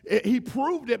us. He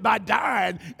proved it by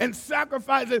dying and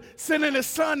sacrificing, sending his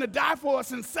son to die for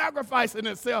us and sacrificing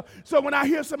himself. So when I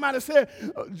hear somebody say,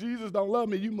 oh, Jesus don't love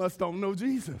me, you must don't know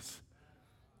Jesus.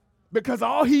 Because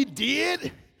all he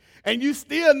did, and you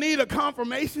still need a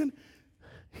confirmation,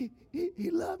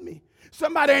 he loved me.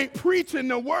 Somebody ain't preaching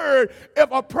the word if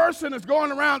a person is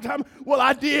going around telling me, well,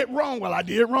 I did wrong. Well, I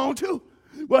did wrong too.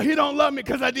 Well, he don't love me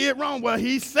because I did wrong. Well,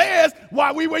 he says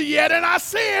while we were yet in our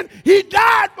sin, he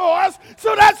died for us.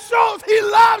 So that shows he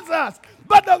loves us.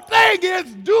 But the thing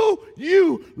is, do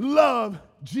you love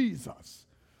Jesus?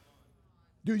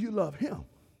 Do you love him?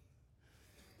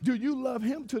 Do you love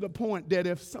him to the point that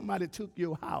if somebody took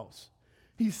your house,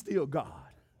 he's still God?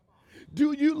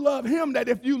 Do you love him that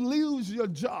if you lose your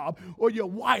job or your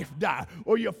wife die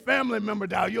or your family member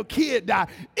die or your kid die,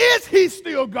 is he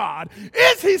still God?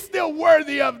 Is he still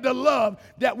worthy of the love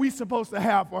that we're supposed to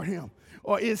have for him?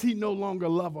 Or is he no longer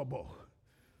lovable?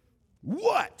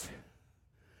 What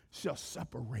shall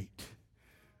separate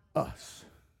us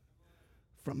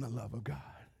from the love of God?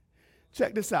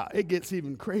 Check this out. It gets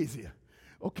even crazier.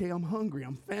 Okay, I'm hungry.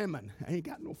 I'm famine. I ain't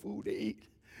got no food to eat.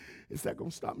 Is that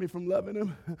going to stop me from loving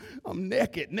him? I'm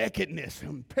nakedness,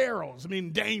 and perils,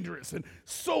 dangerous, and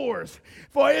sores.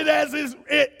 For it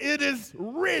is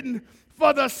written,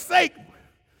 for thy sake,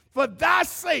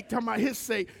 talking about his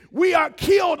sake, we are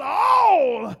killed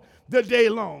all the day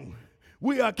long.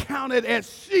 We are counted as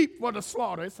sheep for the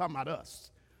slaughter. It's talking about us.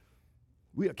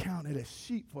 We are counted as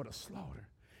sheep for the slaughter.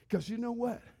 Because you know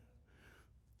what?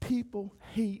 People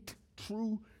hate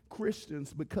true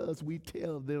Christians because we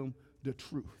tell them the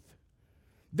truth.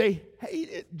 They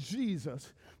hated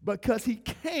Jesus because he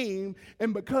came,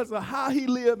 and because of how he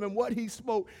lived and what he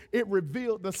spoke, it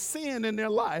revealed the sin in their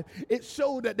life. It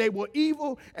showed that they were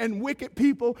evil and wicked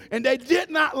people, and they did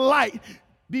not like.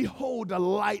 Behold, the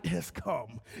light has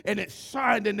come, and it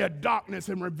shined in their darkness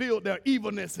and revealed their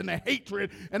evilness and their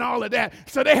hatred and all of that.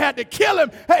 So they had to kill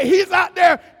him. Hey, he's out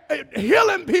there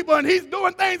healing people, and he's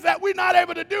doing things that we're not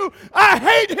able to do. I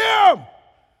hate him.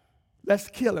 Let's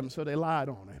kill him. So they lied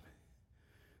on him.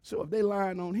 So if they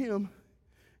lying on him,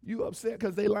 you upset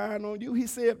because they lying on you. He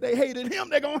said if they hated him,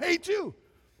 they're going to hate you.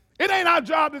 It ain't our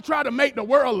job to try to make the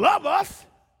world love us.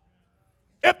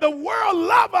 If the world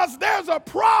love us, there's a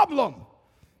problem.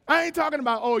 I ain't talking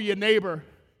about, oh, your neighbor.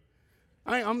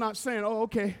 I'm not saying, oh,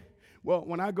 okay. Well,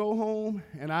 when I go home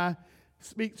and I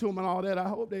speak to him and all that, I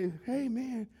hope they, hey,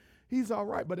 man, he's all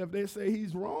right. But if they say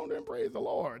he's wrong, then praise the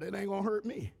Lord. It ain't going to hurt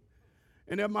me.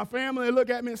 And if my family look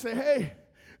at me and say, hey,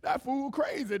 that fool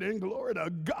crazy, then glory to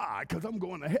God, because I'm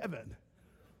going to heaven.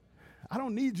 I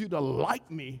don't need you to like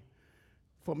me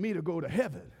for me to go to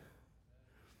heaven.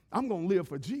 I'm going to live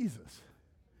for Jesus.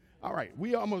 All right,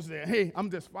 we almost there. Hey,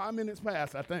 I'm just 5 minutes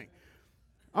past, I think.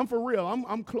 I'm for real.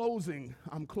 I'm closing.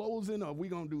 Or we're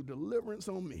going to do deliverance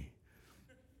on me.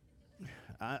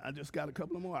 I just got a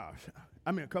couple of more hours.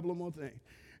 A couple of more things.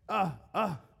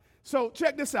 So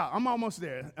check this out. I'm almost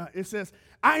there. It says,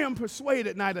 I am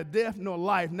persuaded neither death nor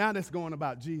life. Now that's going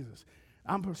about Jesus.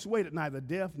 I'm persuaded neither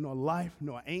death nor life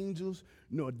nor angels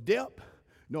nor depth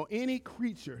nor any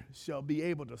creature shall be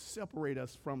able to separate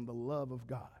us from the love of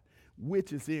God,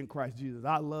 which is in Christ Jesus.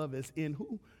 Our love is in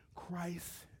who? Christ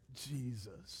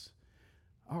Jesus.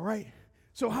 All right?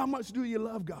 So how much do you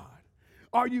love God?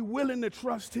 Are you willing to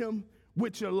trust him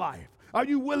with your life? Are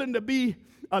you willing to be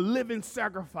a living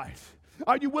sacrifice?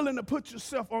 Are you willing to put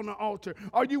yourself on the altar?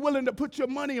 Are you willing to put your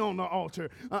money on the altar?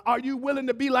 Are you willing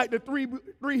to be like the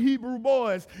three Hebrew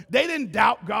boys? They didn't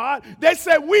doubt God. They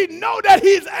said, we know that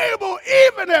he's able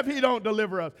even if he don't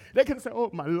deliver us. They could say,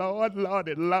 oh, my Lord,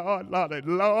 Lordy, Lord, Lordy,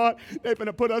 Lord. They're going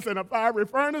to put us in a fiery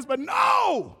furnace. But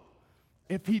no,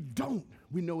 if he don't,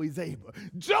 We know he's able.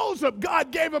 Joseph,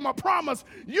 God gave him a promise.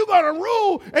 You're going to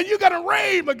rule and you're going to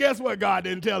reign. But guess what? God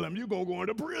didn't tell him. You're going to go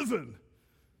into prison.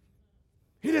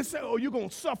 He didn't say, oh, you're going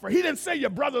to suffer. He didn't say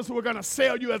your brothers were going to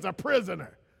sell you as a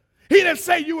prisoner. He didn't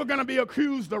say you were going to be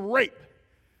accused of rape.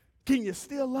 Can you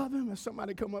still love him? If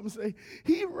somebody come up and say,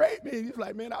 he raped me. He's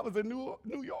like, man, I was in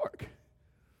New York.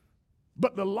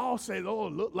 But the law says, oh,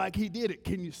 it looked like he did it.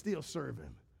 Can you still serve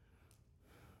him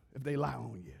if they lie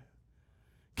on you?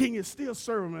 Can you still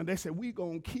serve him? And they say, we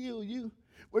going to kill you.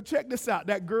 Well, check this out.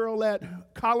 That girl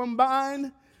at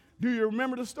Columbine, do you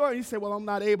remember the story? He said, well, I'm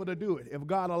not able to do it. If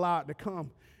God allowed it to come,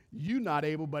 you not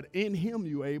able, but in him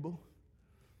you able.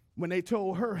 When they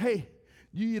told her, hey,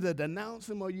 you either denounce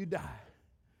him or you die.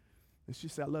 And she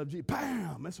said, I love Jesus.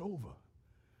 Bam, it's over.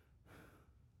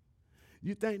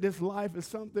 You think this life is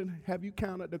something? Have you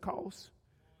counted the cost?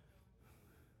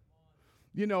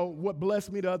 You know, what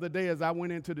blessed me the other day is I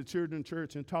went into the children's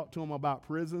church and talked to them about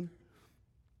prison.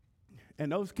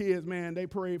 And those kids, man, they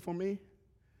prayed for me.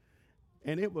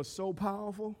 And it was so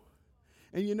powerful.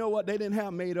 And you know what? They didn't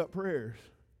have made-up prayers.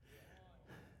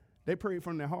 They prayed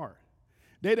from their heart.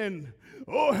 They didn't,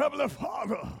 oh, Heavenly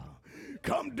Father,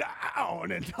 come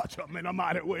down and touch them in a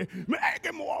mighty way. Make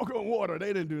him walk on water. They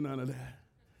didn't do none of that.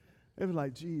 They were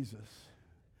like, Jesus,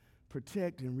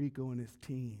 protect Enrico and his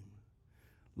team.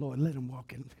 Lord, let him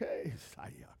walk in. Hey,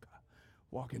 Sayaka,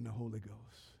 walk in the Holy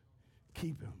Ghost.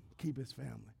 Keep him. Keep his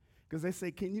family. Because they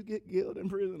say, can you get killed in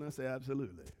prison? I say,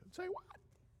 absolutely. Say what?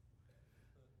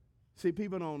 See,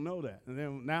 people don't know that. And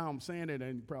then now I'm saying it,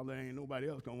 and probably ain't nobody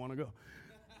else going to want to go.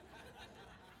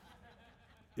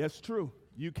 That's true.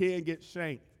 You can get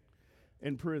shanked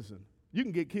in prison. You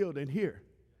can get killed in here.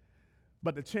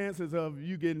 But the chances of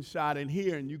you getting shot in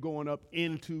here and you going up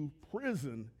into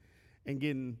prison and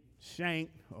getting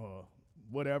shanked or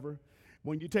whatever,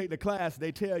 when you take the class,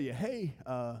 they tell you, hey,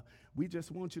 we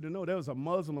just want you to know there was a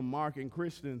Muslim marking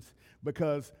Christians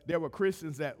because there were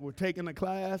Christians that were taking the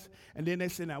class, and then they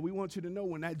said, now we want you to know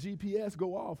when that GPS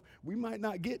go off, we might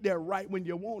not get there right when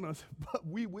you want us, but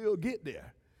we will get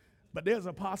there. But there's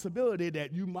a possibility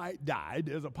that you might die.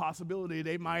 There's a possibility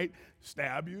they might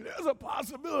stab you. There's a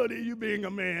possibility you being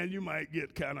a man, you might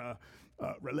get kind of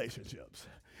relationships.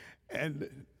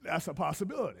 And that's a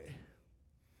possibility.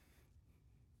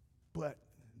 But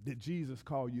did Jesus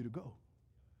call you to go?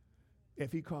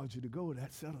 If he called you to go,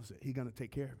 that settles it. He's going to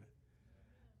take care of it.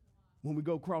 When we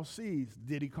go cross seas,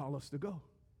 did he call us to go?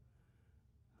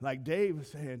 Like Dave was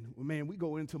saying, well, man, we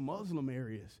go into Muslim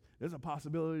areas. There's a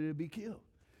possibility to be killed.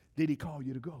 Did he call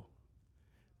you to go?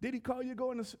 Did he call you to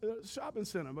go in the shopping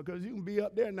center? Because you can be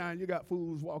up there now and you got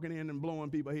fools walking in and blowing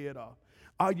people's head off.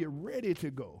 Are you ready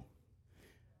to go?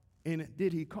 And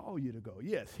did he call you to go?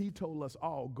 Yes, he told us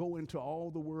all, go into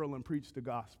all the world and preach the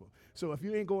gospel. So if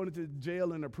you ain't going to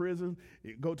jail and a prison,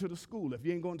 go to the school. If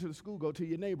you ain't going to the school, go to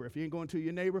your neighbor. If you ain't going to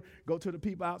your neighbor, go to the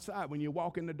people outside. When you're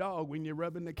walking the dog, when you're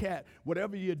rubbing the cat,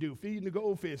 whatever you do, feeding the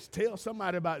goldfish, tell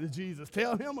somebody about the Jesus.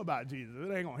 Tell him about Jesus.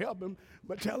 It ain't going to help him,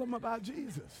 but tell him about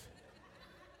Jesus.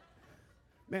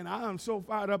 Man, I am so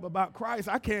fired up about Christ,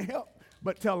 I can't help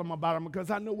but tell him about him because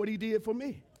I know what he did for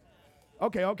me.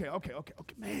 Okay,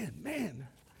 man.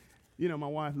 You know, my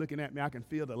wife looking at me, I can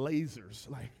feel the lasers,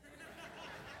 like,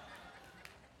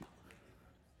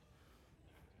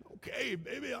 okay,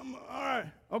 baby, I'm, all right.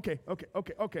 Okay, all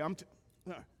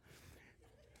right.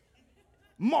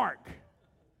 Mark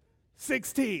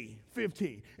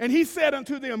 16:15. And he said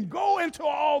unto them, go into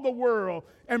all the world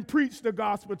and preach the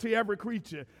gospel to every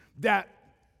creature, that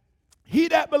he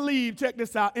that believe, check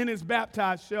this out, and is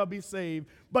baptized shall be saved,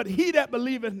 but he that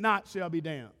believeth not shall be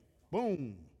damned.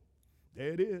 Boom. There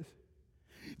it is.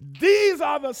 These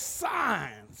are the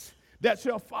signs that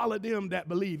shall follow them that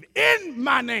believe. In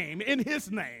my name, in his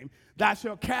name, thou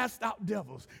shalt cast out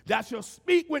devils. Thou shalt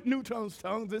speak with new tongues.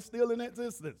 Tongues is still in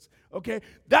existence. Okay?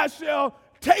 Thou shalt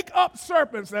take up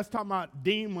serpents. That's talking about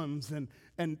demons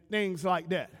and things like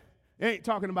that. It ain't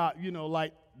talking about, you know,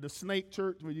 like the snake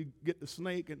church where you get the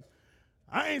snake and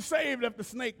I ain't saved if the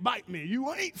snake bite me.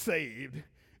 You ain't saved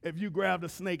if you grab the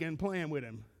snake and playing with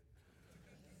him.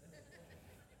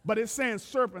 But it's saying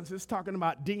serpents, it's talking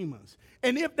about demons.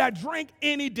 And if that drink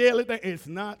any deadly thing, it's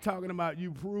not talking about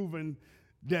you proving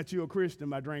that you're a Christian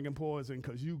by drinking poison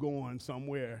because you going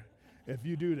somewhere if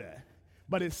you do that.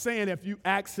 But it's saying if you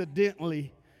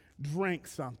accidentally drink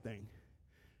something,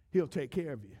 he'll take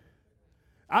care of you.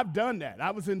 I've done that.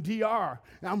 I was in DR.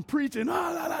 And I'm preaching,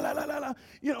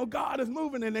 you know, God is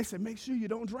moving. And they said, make sure you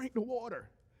don't drink the water.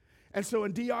 And so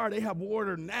in DR, they have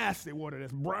water, nasty water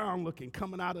that's brown looking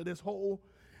coming out of this hole.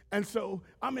 And so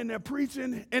I'm in there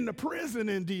preaching in the prison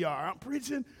in DR. I'm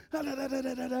preaching,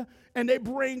 and they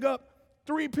bring up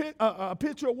a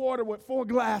pitcher of water with 4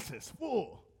 glasses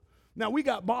full. Now, we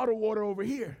got bottled water over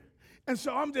here. And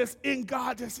so I'm just in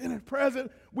God, just in His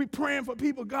presence. We praying for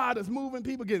people. God is moving.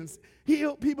 People getting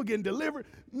healed. People getting delivered.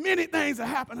 Many things are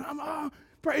happening. I'm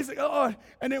praise the Lord.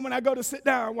 And then when I go to sit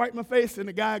down, wipe my face, and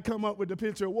the guy come up with the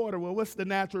pitcher of water, well, what's the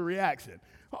natural reaction?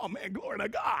 Oh, man, glory to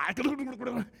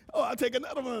God. Oh, I'll take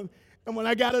another one. And when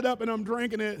I got it up and I'm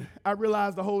drinking it, I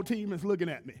realized the whole team is looking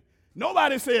at me.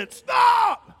 Nobody said,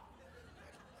 stop.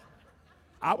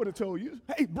 I would have told you,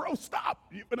 hey, bro, stop.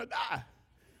 You're going to die.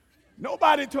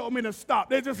 Nobody told me to stop.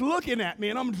 They're just looking at me,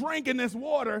 and I'm drinking this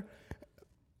water.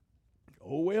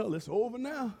 Oh, well, it's over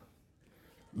now.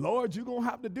 Lord, you're going to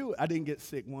have to do it. I didn't get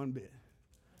sick one bit.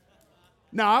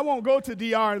 Now, I won't go to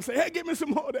DR and say, hey, give me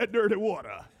some more of that dirty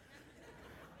water.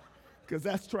 Because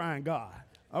that's trying God.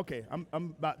 Okay, I'm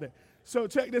about there. So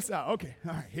check this out. Okay,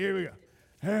 all right, here we go.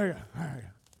 Here we go. All right.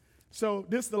 So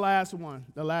this is the last one,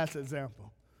 the last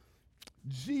example.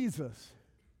 Jesus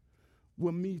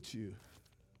will meet you.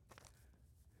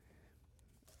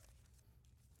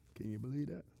 Can you believe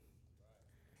that?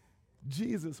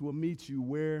 Jesus will meet you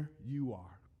where you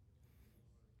are.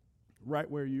 Right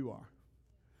where you are.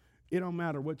 It don't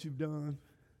matter what you've done.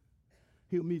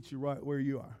 He'll meet you right where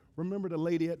you are. Remember the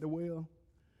lady at the well?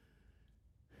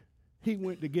 He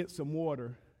went to get some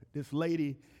water. This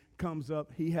lady comes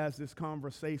up. He has this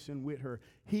conversation with her.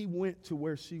 He went to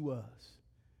where she was.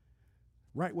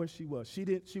 Right where she was.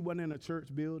 She wasn't in a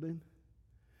church building.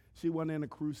 She wasn't in a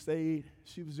crusade.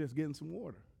 She was just getting some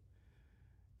water.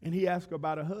 And he asked her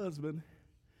about her husband.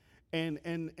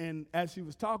 And as she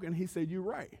was talking, he said, you're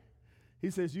right. He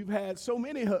says, you've had so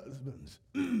many husbands.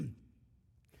 And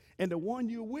the one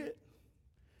you're with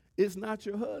is not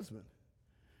your husband.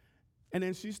 And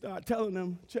then she started telling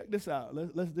them, check this out.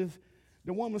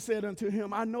 The woman said unto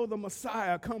him, I know the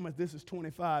Messiah cometh. This is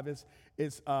 25.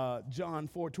 It's John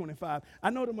 4:25. I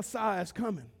know the Messiah is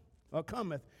coming, or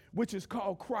cometh, which is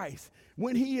called Christ.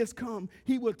 When he is come,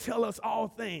 he will tell us all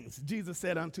things. Jesus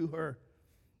said unto her,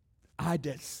 I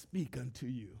that speak unto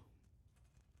you,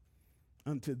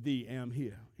 unto thee am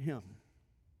here, him.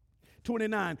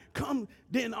 29, come,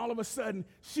 then all of a sudden,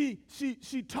 she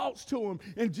talks to him,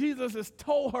 and Jesus has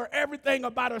told her everything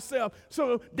about herself.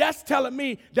 So that's telling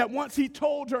me that once he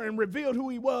told her and revealed who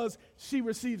he was, she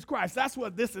receives Christ. That's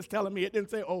what this is telling me. It didn't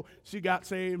say, oh, she got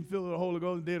saved and filled with the Holy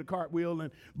Ghost and did a cartwheel.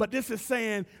 But this is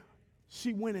saying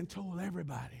she went and told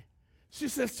everybody. She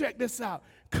says, check this out.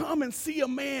 Come and see a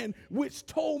man which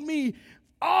told me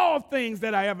all things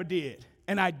that I ever did,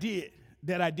 and I did.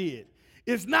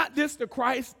 Is not this the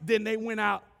Christ? Then they went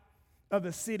out of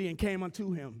the city and came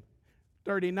unto him.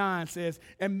 39 says,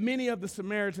 and many of the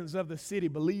Samaritans of the city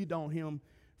believed on him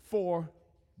for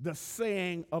the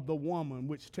saying of the woman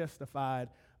which testified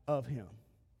of him.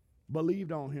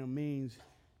 Believed on him means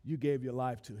you gave your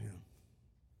life to him.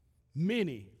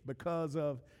 Many, because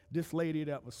of this lady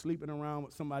that was sleeping around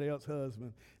with somebody else's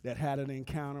husband that had an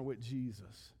encounter with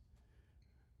Jesus.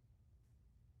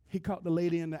 He caught the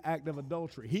lady in the act of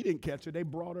adultery. He didn't catch her. They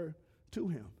brought her to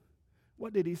him.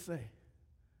 What did he say?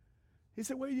 He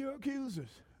said, where are your accusers?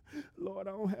 Lord,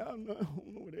 I don't have none. I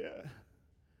don't know where they're at.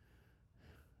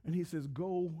 And he says,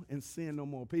 go and sin no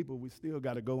more. People, we still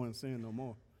got to go and sin no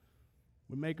more.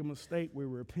 We make a mistake, we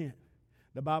repent.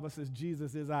 The Bible says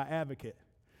Jesus is our advocate.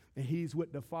 And he's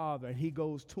with the Father, and he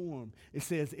goes to him. It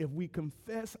says, if we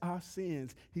confess our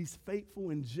sins, he's faithful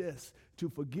and just to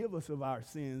forgive us of our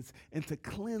sins and to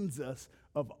cleanse us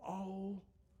of all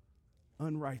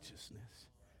unrighteousness.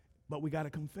 But we got to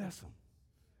confess them.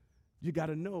 You got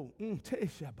to know.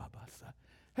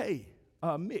 Hey,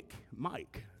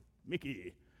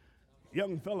 Mickey,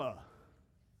 young fella,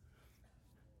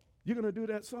 you going to do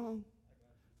that song?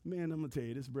 Man, I'm going to tell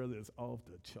you, this brother is off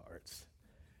the charts.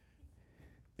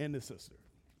 And the sister.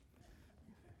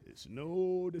 It's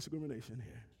no discrimination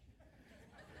here.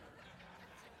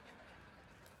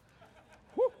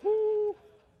 Woo-hoo.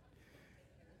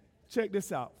 Check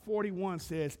this out. 41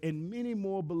 says, and many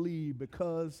more believed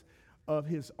because of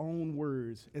his own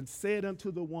words, and said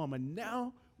unto the woman,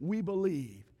 now we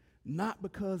believe, not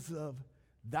because of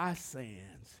thy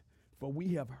sayings, for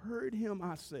we have heard him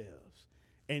ourselves,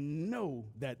 and know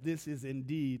that this is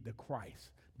indeed the Christ,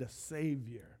 the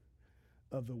Savior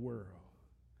of the world.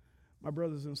 My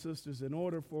brothers and sisters, in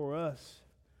order for us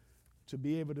to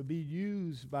be able to be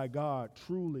used by God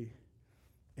truly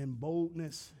in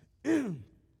boldness and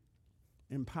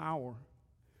power,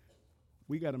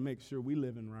 we got to make sure we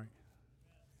living right.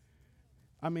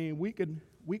 I mean, we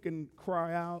can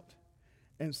cry out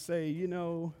and say,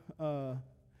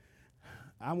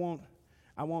 I want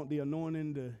I want the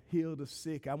anointing to heal the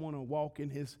sick. I want to walk in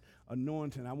his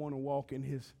anointing. I want to walk in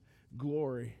his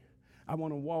glory. I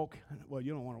want to walk, well,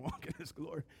 you don't want to walk in his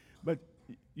glory, but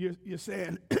you're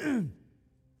saying,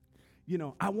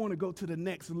 I want to go to the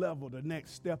next level, the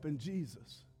next step in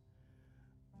Jesus.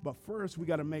 But first, we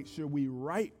got to make sure we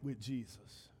right with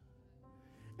Jesus.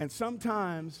 And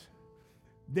sometimes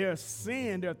there's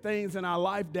sin, there are things in our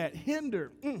life that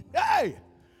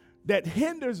that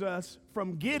hinders us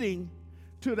from getting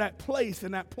to that place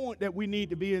and that point that we need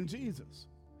to be in Jesus.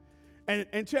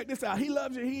 And check this out. He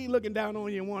loves you. He ain't looking down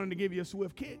on you and wanting to give you a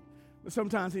swift kick. But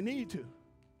sometimes he needs to.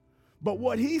 But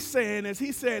what he's saying is,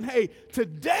 hey,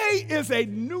 today is a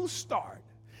new start.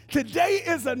 Today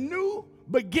is a new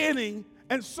beginning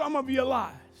in some of your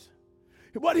lives.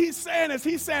 What he's saying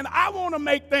is, I want to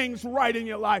make things right in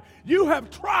your life. You have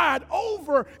tried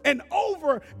over and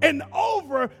over and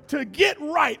over to get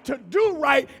right, to do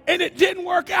right, and it didn't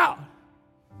work out.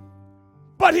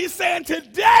 But he's saying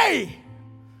today,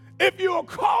 if you'll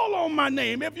call on my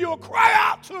name, if you'll cry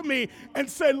out to me and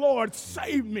say, Lord,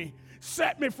 save me,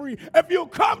 set me free. If you'll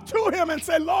come to him and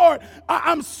say, Lord,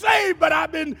 I'm saved, but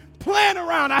I've been playing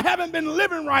around. I haven't been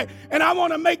living right, and I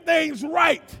want to make things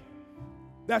right.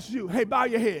 That's you. Hey, bow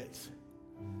your heads.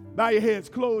 Bow your heads.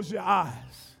 Close your eyes.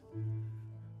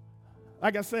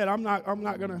 Like I said, I'm not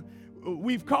going to.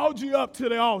 We've called you up to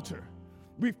the altar.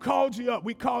 We've called you up.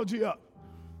 We called you up.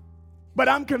 But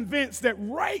I'm convinced that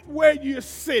right where you're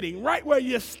sitting, right where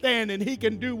you're standing, he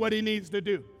can do what he needs to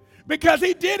do. Because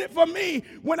he did it for me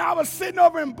when I was sitting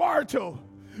over in Bartow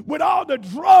with all the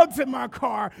drugs in my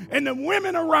car and the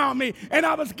women around me, and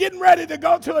I was getting ready to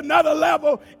go to another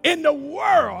level in the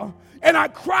world. And I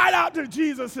cried out to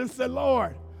Jesus and said,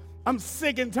 Lord, I'm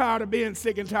sick and tired of being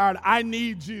sick and tired. I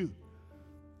need you.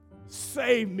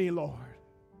 Save me, Lord.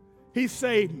 He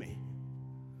saved me.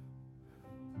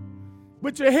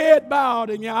 With your head bowed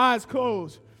and your eyes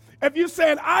closed, if you're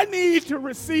saying, I need to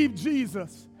receive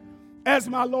Jesus as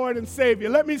my Lord and Savior,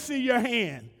 let me see your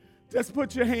hand. Just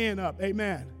put your hand up.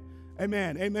 Amen.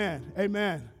 Amen. Amen.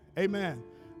 Amen. Amen.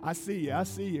 I see you. I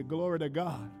see you. Glory to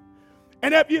God.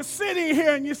 And if you're sitting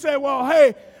here and you say, well,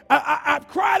 hey, I've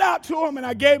cried out to him and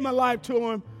I gave my life to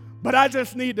him, but I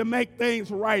just need to make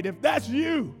things right. If that's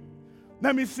you,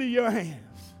 let me see your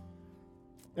hands.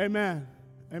 Amen.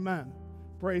 Amen.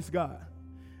 Praise God.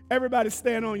 Everybody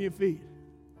stand on your feet.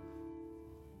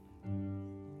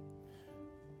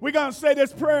 We're going to say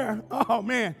this prayer. Oh,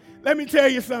 man, let me tell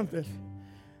you something.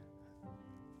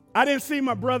 I didn't see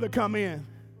my brother come in.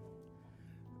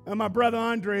 And my brother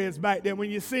Andre is back there. When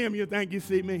you see him, you think you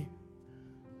see me.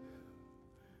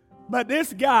 But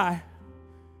this guy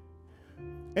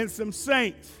and some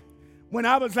saints, when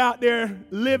I was out there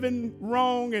living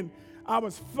wrong and I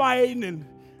was fighting and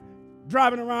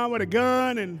driving around with a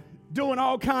gun and doing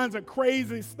all kinds of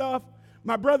crazy stuff,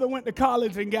 my brother went to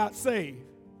college and got saved.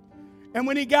 And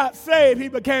when he got saved, he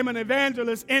became an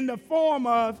evangelist in the form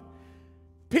of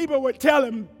people would tell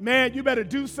him, man, you better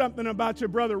do something about your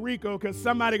brother Rico because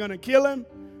somebody's going to kill him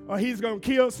or he's going to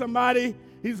kill somebody.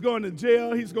 He's going to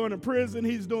jail. He's going to prison.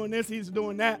 He's doing this. He's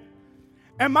doing that.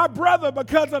 And my brother,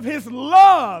 because of his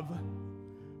love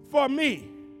for me,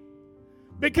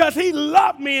 because he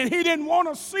loved me and he didn't want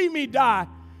to see me die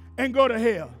and go to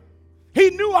hell. He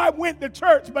knew I went to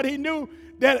church, but he knew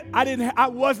that I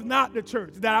was not the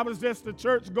church, that I was just a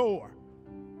church goer.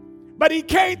 But he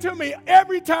came to me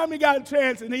every time he got a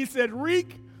chance, and he said,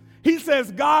 Reek, he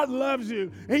says, God loves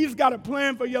you, and he's got a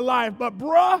plan for your life. But,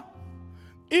 bruh,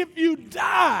 if you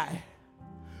die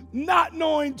not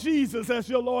knowing Jesus as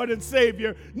your Lord and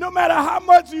Savior, no matter how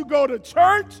much you go to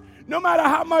church, no matter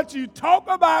how much you talk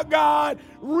about God,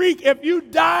 Reek, if you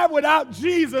die without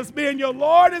Jesus being your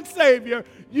Lord and Savior,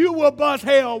 you will bust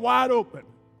hell wide open.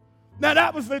 Now,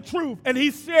 that was the truth, and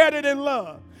he shared it in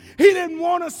love. He didn't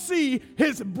want to see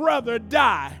his brother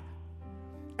die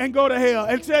and go to hell.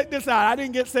 And check this out. I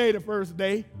didn't get saved the first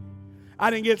day.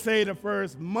 I didn't get saved the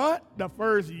first month, the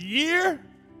first year.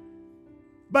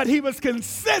 But he was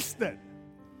consistent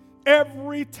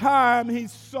every time he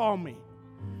saw me.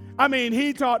 I mean,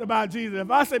 he talked about Jesus. If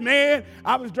I said, man,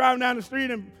 I was driving down the street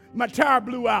and my tire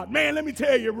blew out. Man, let me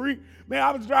tell you, man,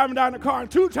 I was driving down the car and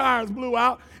 2 tires blew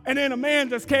out. And then a man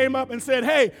just came up and said,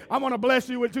 hey, I want to bless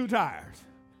you with 2 tires.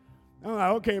 I'm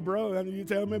like, okay, bro, you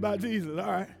tell me about Jesus. All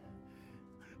right.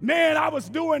 Man, I was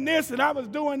doing this and I was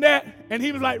doing that. And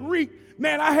he was like, Reek,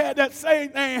 man, I had that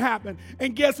same thing happen.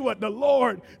 And guess what? The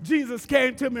Lord, Jesus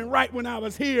came to me right when I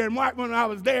was here and right when I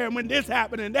was there and when this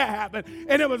happened and that happened.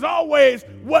 And it was always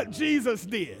what Jesus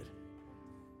did.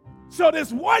 So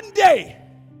this one day,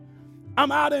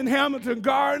 I'm out in Hamilton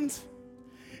Gardens,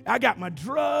 I got my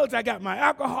drugs. I got my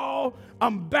alcohol.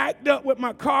 I'm backed up with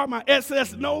my car, my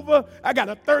SS Nova. I got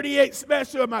a 38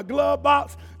 special in my glove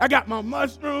box. I got my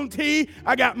mushroom tea.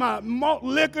 I got my malt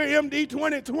liquor, MD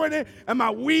 2020, and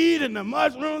my weed and the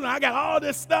mushrooms. And I got all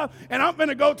this stuff, and I'm going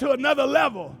to go to another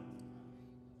level.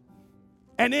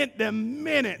 And in the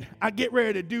minute I get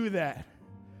ready to do that,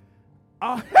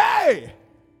 hey!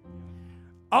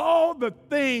 All the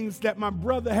things that my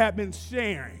brother had been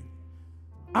sharing,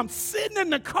 I'm sitting in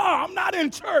the car, I'm not in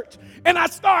church, and I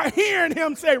start hearing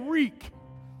him say, Reek,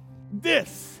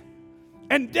 this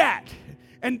and that,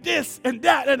 and this and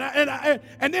that,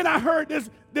 and then I heard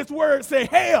this word say,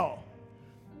 hell.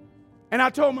 And I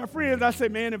told my friends, I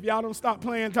said, man, if y'all don't stop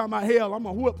playing talking about hell, I'm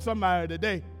going to whoop somebody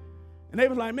today. And they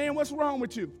was like, man, what's wrong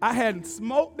with you? I hadn't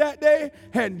smoked that day,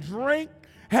 hadn't drank,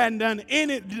 hadn't done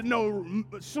any, no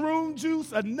shroom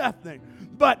juice or nothing.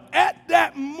 But at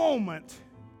that moment,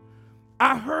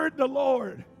 I heard the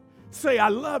Lord say, I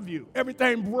love you.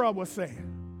 Everything bruh was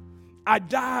saying. I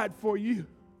died for you.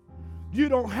 You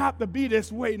don't have to be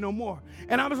this way no more.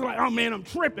 And I was like, oh, man, I'm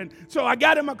tripping. So I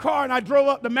got in my car and I drove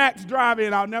up to Max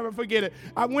Drive-In. I'll never forget it.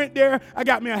 I went there. I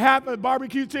got me a half a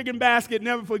barbecue chicken basket.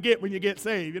 Never forget when you get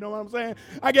saved. You know what I'm saying?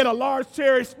 I get a large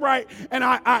cherry Sprite, and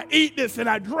I eat this, and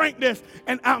I drink this,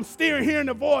 and I'm still hearing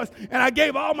the voice. And I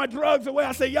gave all my drugs away.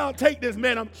 I said, y'all take this,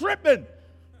 man. I'm tripping.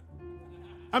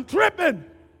 I'm tripping.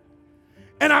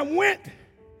 And I went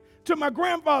to my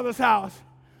grandfather's house.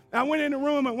 I went in the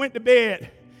room and went to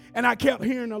bed. And I kept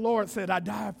hearing the Lord said, I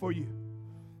died for you.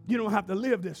 You don't have to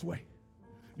live this way.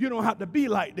 You don't have to be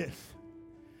like this.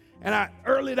 And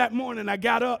early that morning, I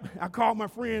got up. I called my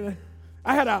friend.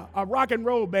 I had a rock and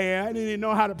roll band. I didn't even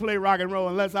know how to play rock and roll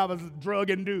unless I was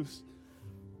drug-induced.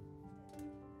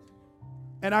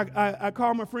 And I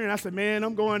called my friend. I said, man,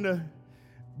 I'm going to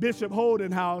Bishop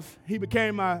Holden's house. He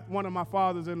became one of my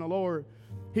fathers in the Lord.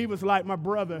 He was like my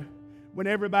brother. When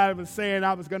everybody was saying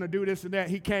I was going to do this and that,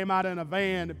 he came out in a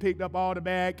van and picked up all the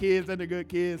bad kids and the good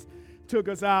kids, took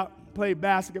us out, played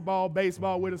basketball,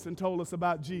 baseball with us, and told us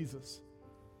about Jesus.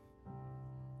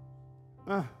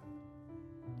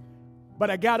 But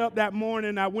I got up that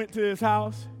morning, I went to his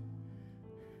house,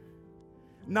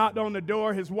 knocked on the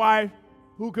door. His wife,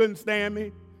 who couldn't stand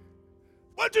me,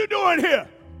 what you doing here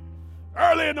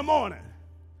early in the morning?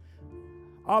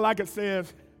 All I could say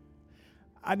is,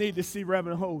 I need to see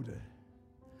Reverend Holden.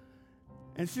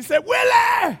 And she said,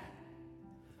 Willie,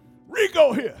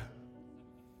 Rico here.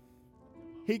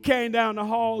 He came down the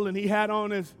hall and he had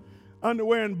on his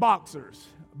underwear and boxers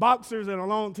and a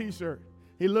long T-shirt.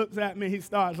 He looks at me, he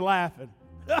starts laughing.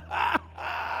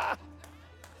 I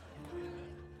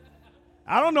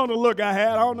don't know the look I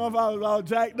had. I don't know if I was all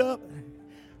jacked up.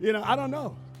 I don't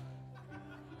know.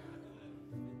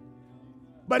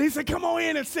 But he said, come on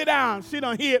in and sit down. She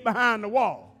done hid behind the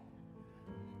wall.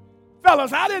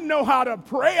 Fellas, I didn't know how to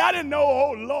pray. I didn't know,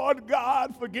 oh, Lord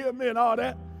God, forgive me and all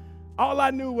that. All I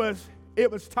knew was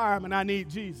it was time and I need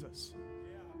Jesus.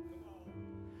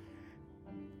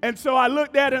 And so I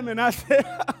looked at him and I said,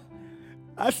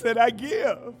 I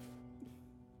give.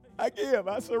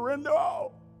 I surrender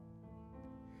all.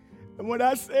 And when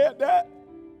I said that,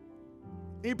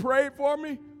 he prayed for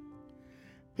me.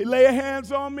 He laid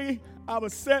hands on me. I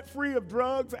was set free of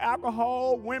drugs,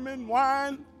 alcohol, women,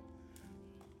 wine.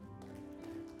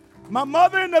 My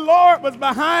mother in the Lord was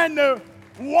behind the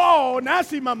wall. Now I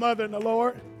see my mother in the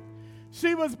Lord.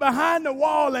 She was behind the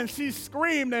wall and she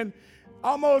screamed and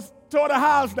almost tore the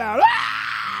house down.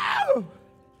 Ah!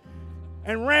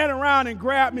 And ran around and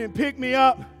grabbed me and picked me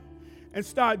up and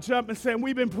started jumping, saying,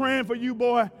 we've been praying for you,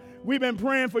 boy. We've been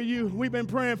praying for you. We've been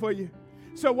praying for you.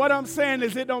 So what I'm saying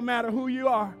is it don't matter who you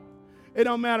are. It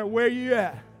don't matter where you're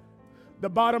at. The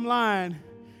bottom line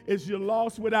is you're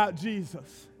lost without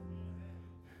Jesus.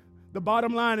 The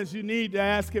bottom line is you need to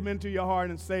ask him into your heart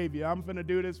and save you. I'm going to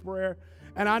do this prayer.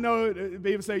 And I know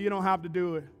people say you don't have to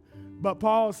do it. But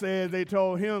Paul says they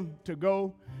told him to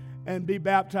go and be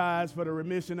baptized for the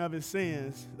remission of his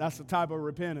sins. That's the type of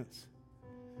repentance.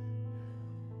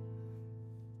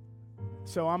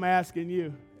 So I'm asking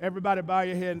you, everybody bow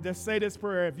your head and just say this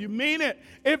prayer. If you mean it,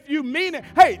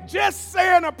 hey, just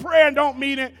saying a prayer and don't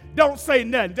mean it, don't say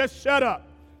nothing. Just shut up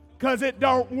because it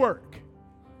don't work.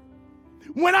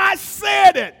 When I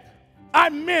said it, I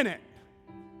meant it.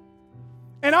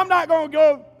 And I'm not going to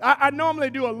go, I normally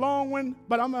do a long one,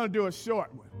 but I'm going to do a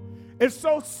short one. It's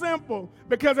so simple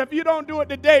because if you don't do it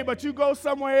today, but you go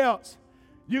somewhere else,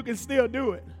 you can still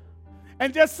do it.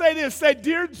 And just say this, say,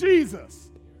 Dear Jesus,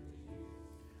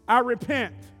 I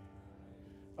repent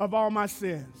of all my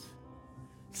sins.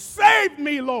 Save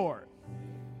me, Lord.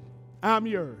 I'm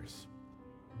yours.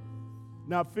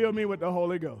 Now fill me with the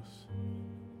Holy Ghost.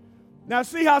 Now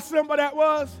see how simple that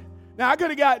was? Now I could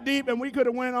have got deep and we could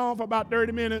have went on for about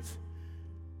 30 minutes.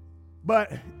 But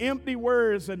empty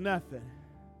words are nothing.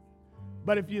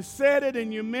 But if you said it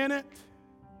and you meant it,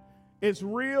 it's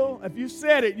real. If you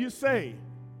said it, you say.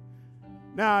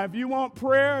 Now, if you want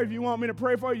prayer, if you want me to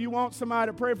pray for you, you want somebody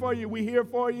to pray for you, we here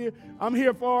for you. I'm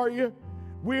here for you.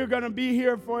 We're going to be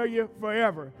here for you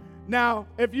forever. Now,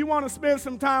 if you want to spend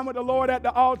some time with the Lord at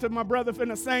the altar, my brother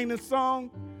finna sing this song.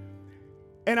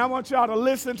 And I want y'all to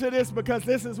listen to this because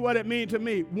this is what it means to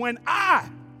me. When I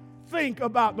think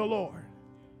about the Lord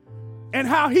and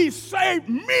how he saved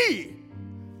me,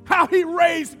 how he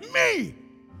raised me,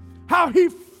 how he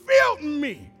filled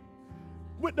me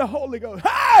with the Holy Ghost.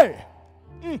 Hey!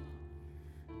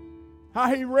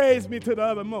 How he raised me to the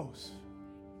uttermost.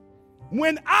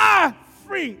 When I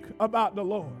think about the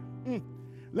Lord,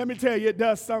 let me tell you, it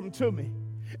does something to me.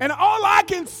 And all I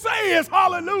can say is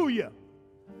hallelujah.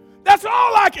 That's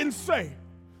all I can say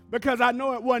because I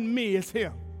know it wasn't me, it's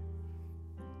him.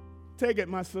 Take it,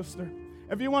 my sister.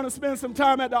 If you want to spend some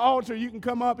time at the altar, you can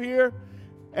come up here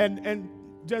and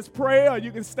just pray, or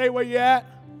you can stay where you're at.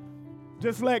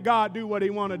 Just let God do what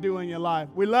he want to do in your life.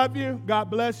 We love you. God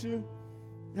bless you.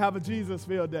 Have a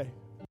Jesus-filled day.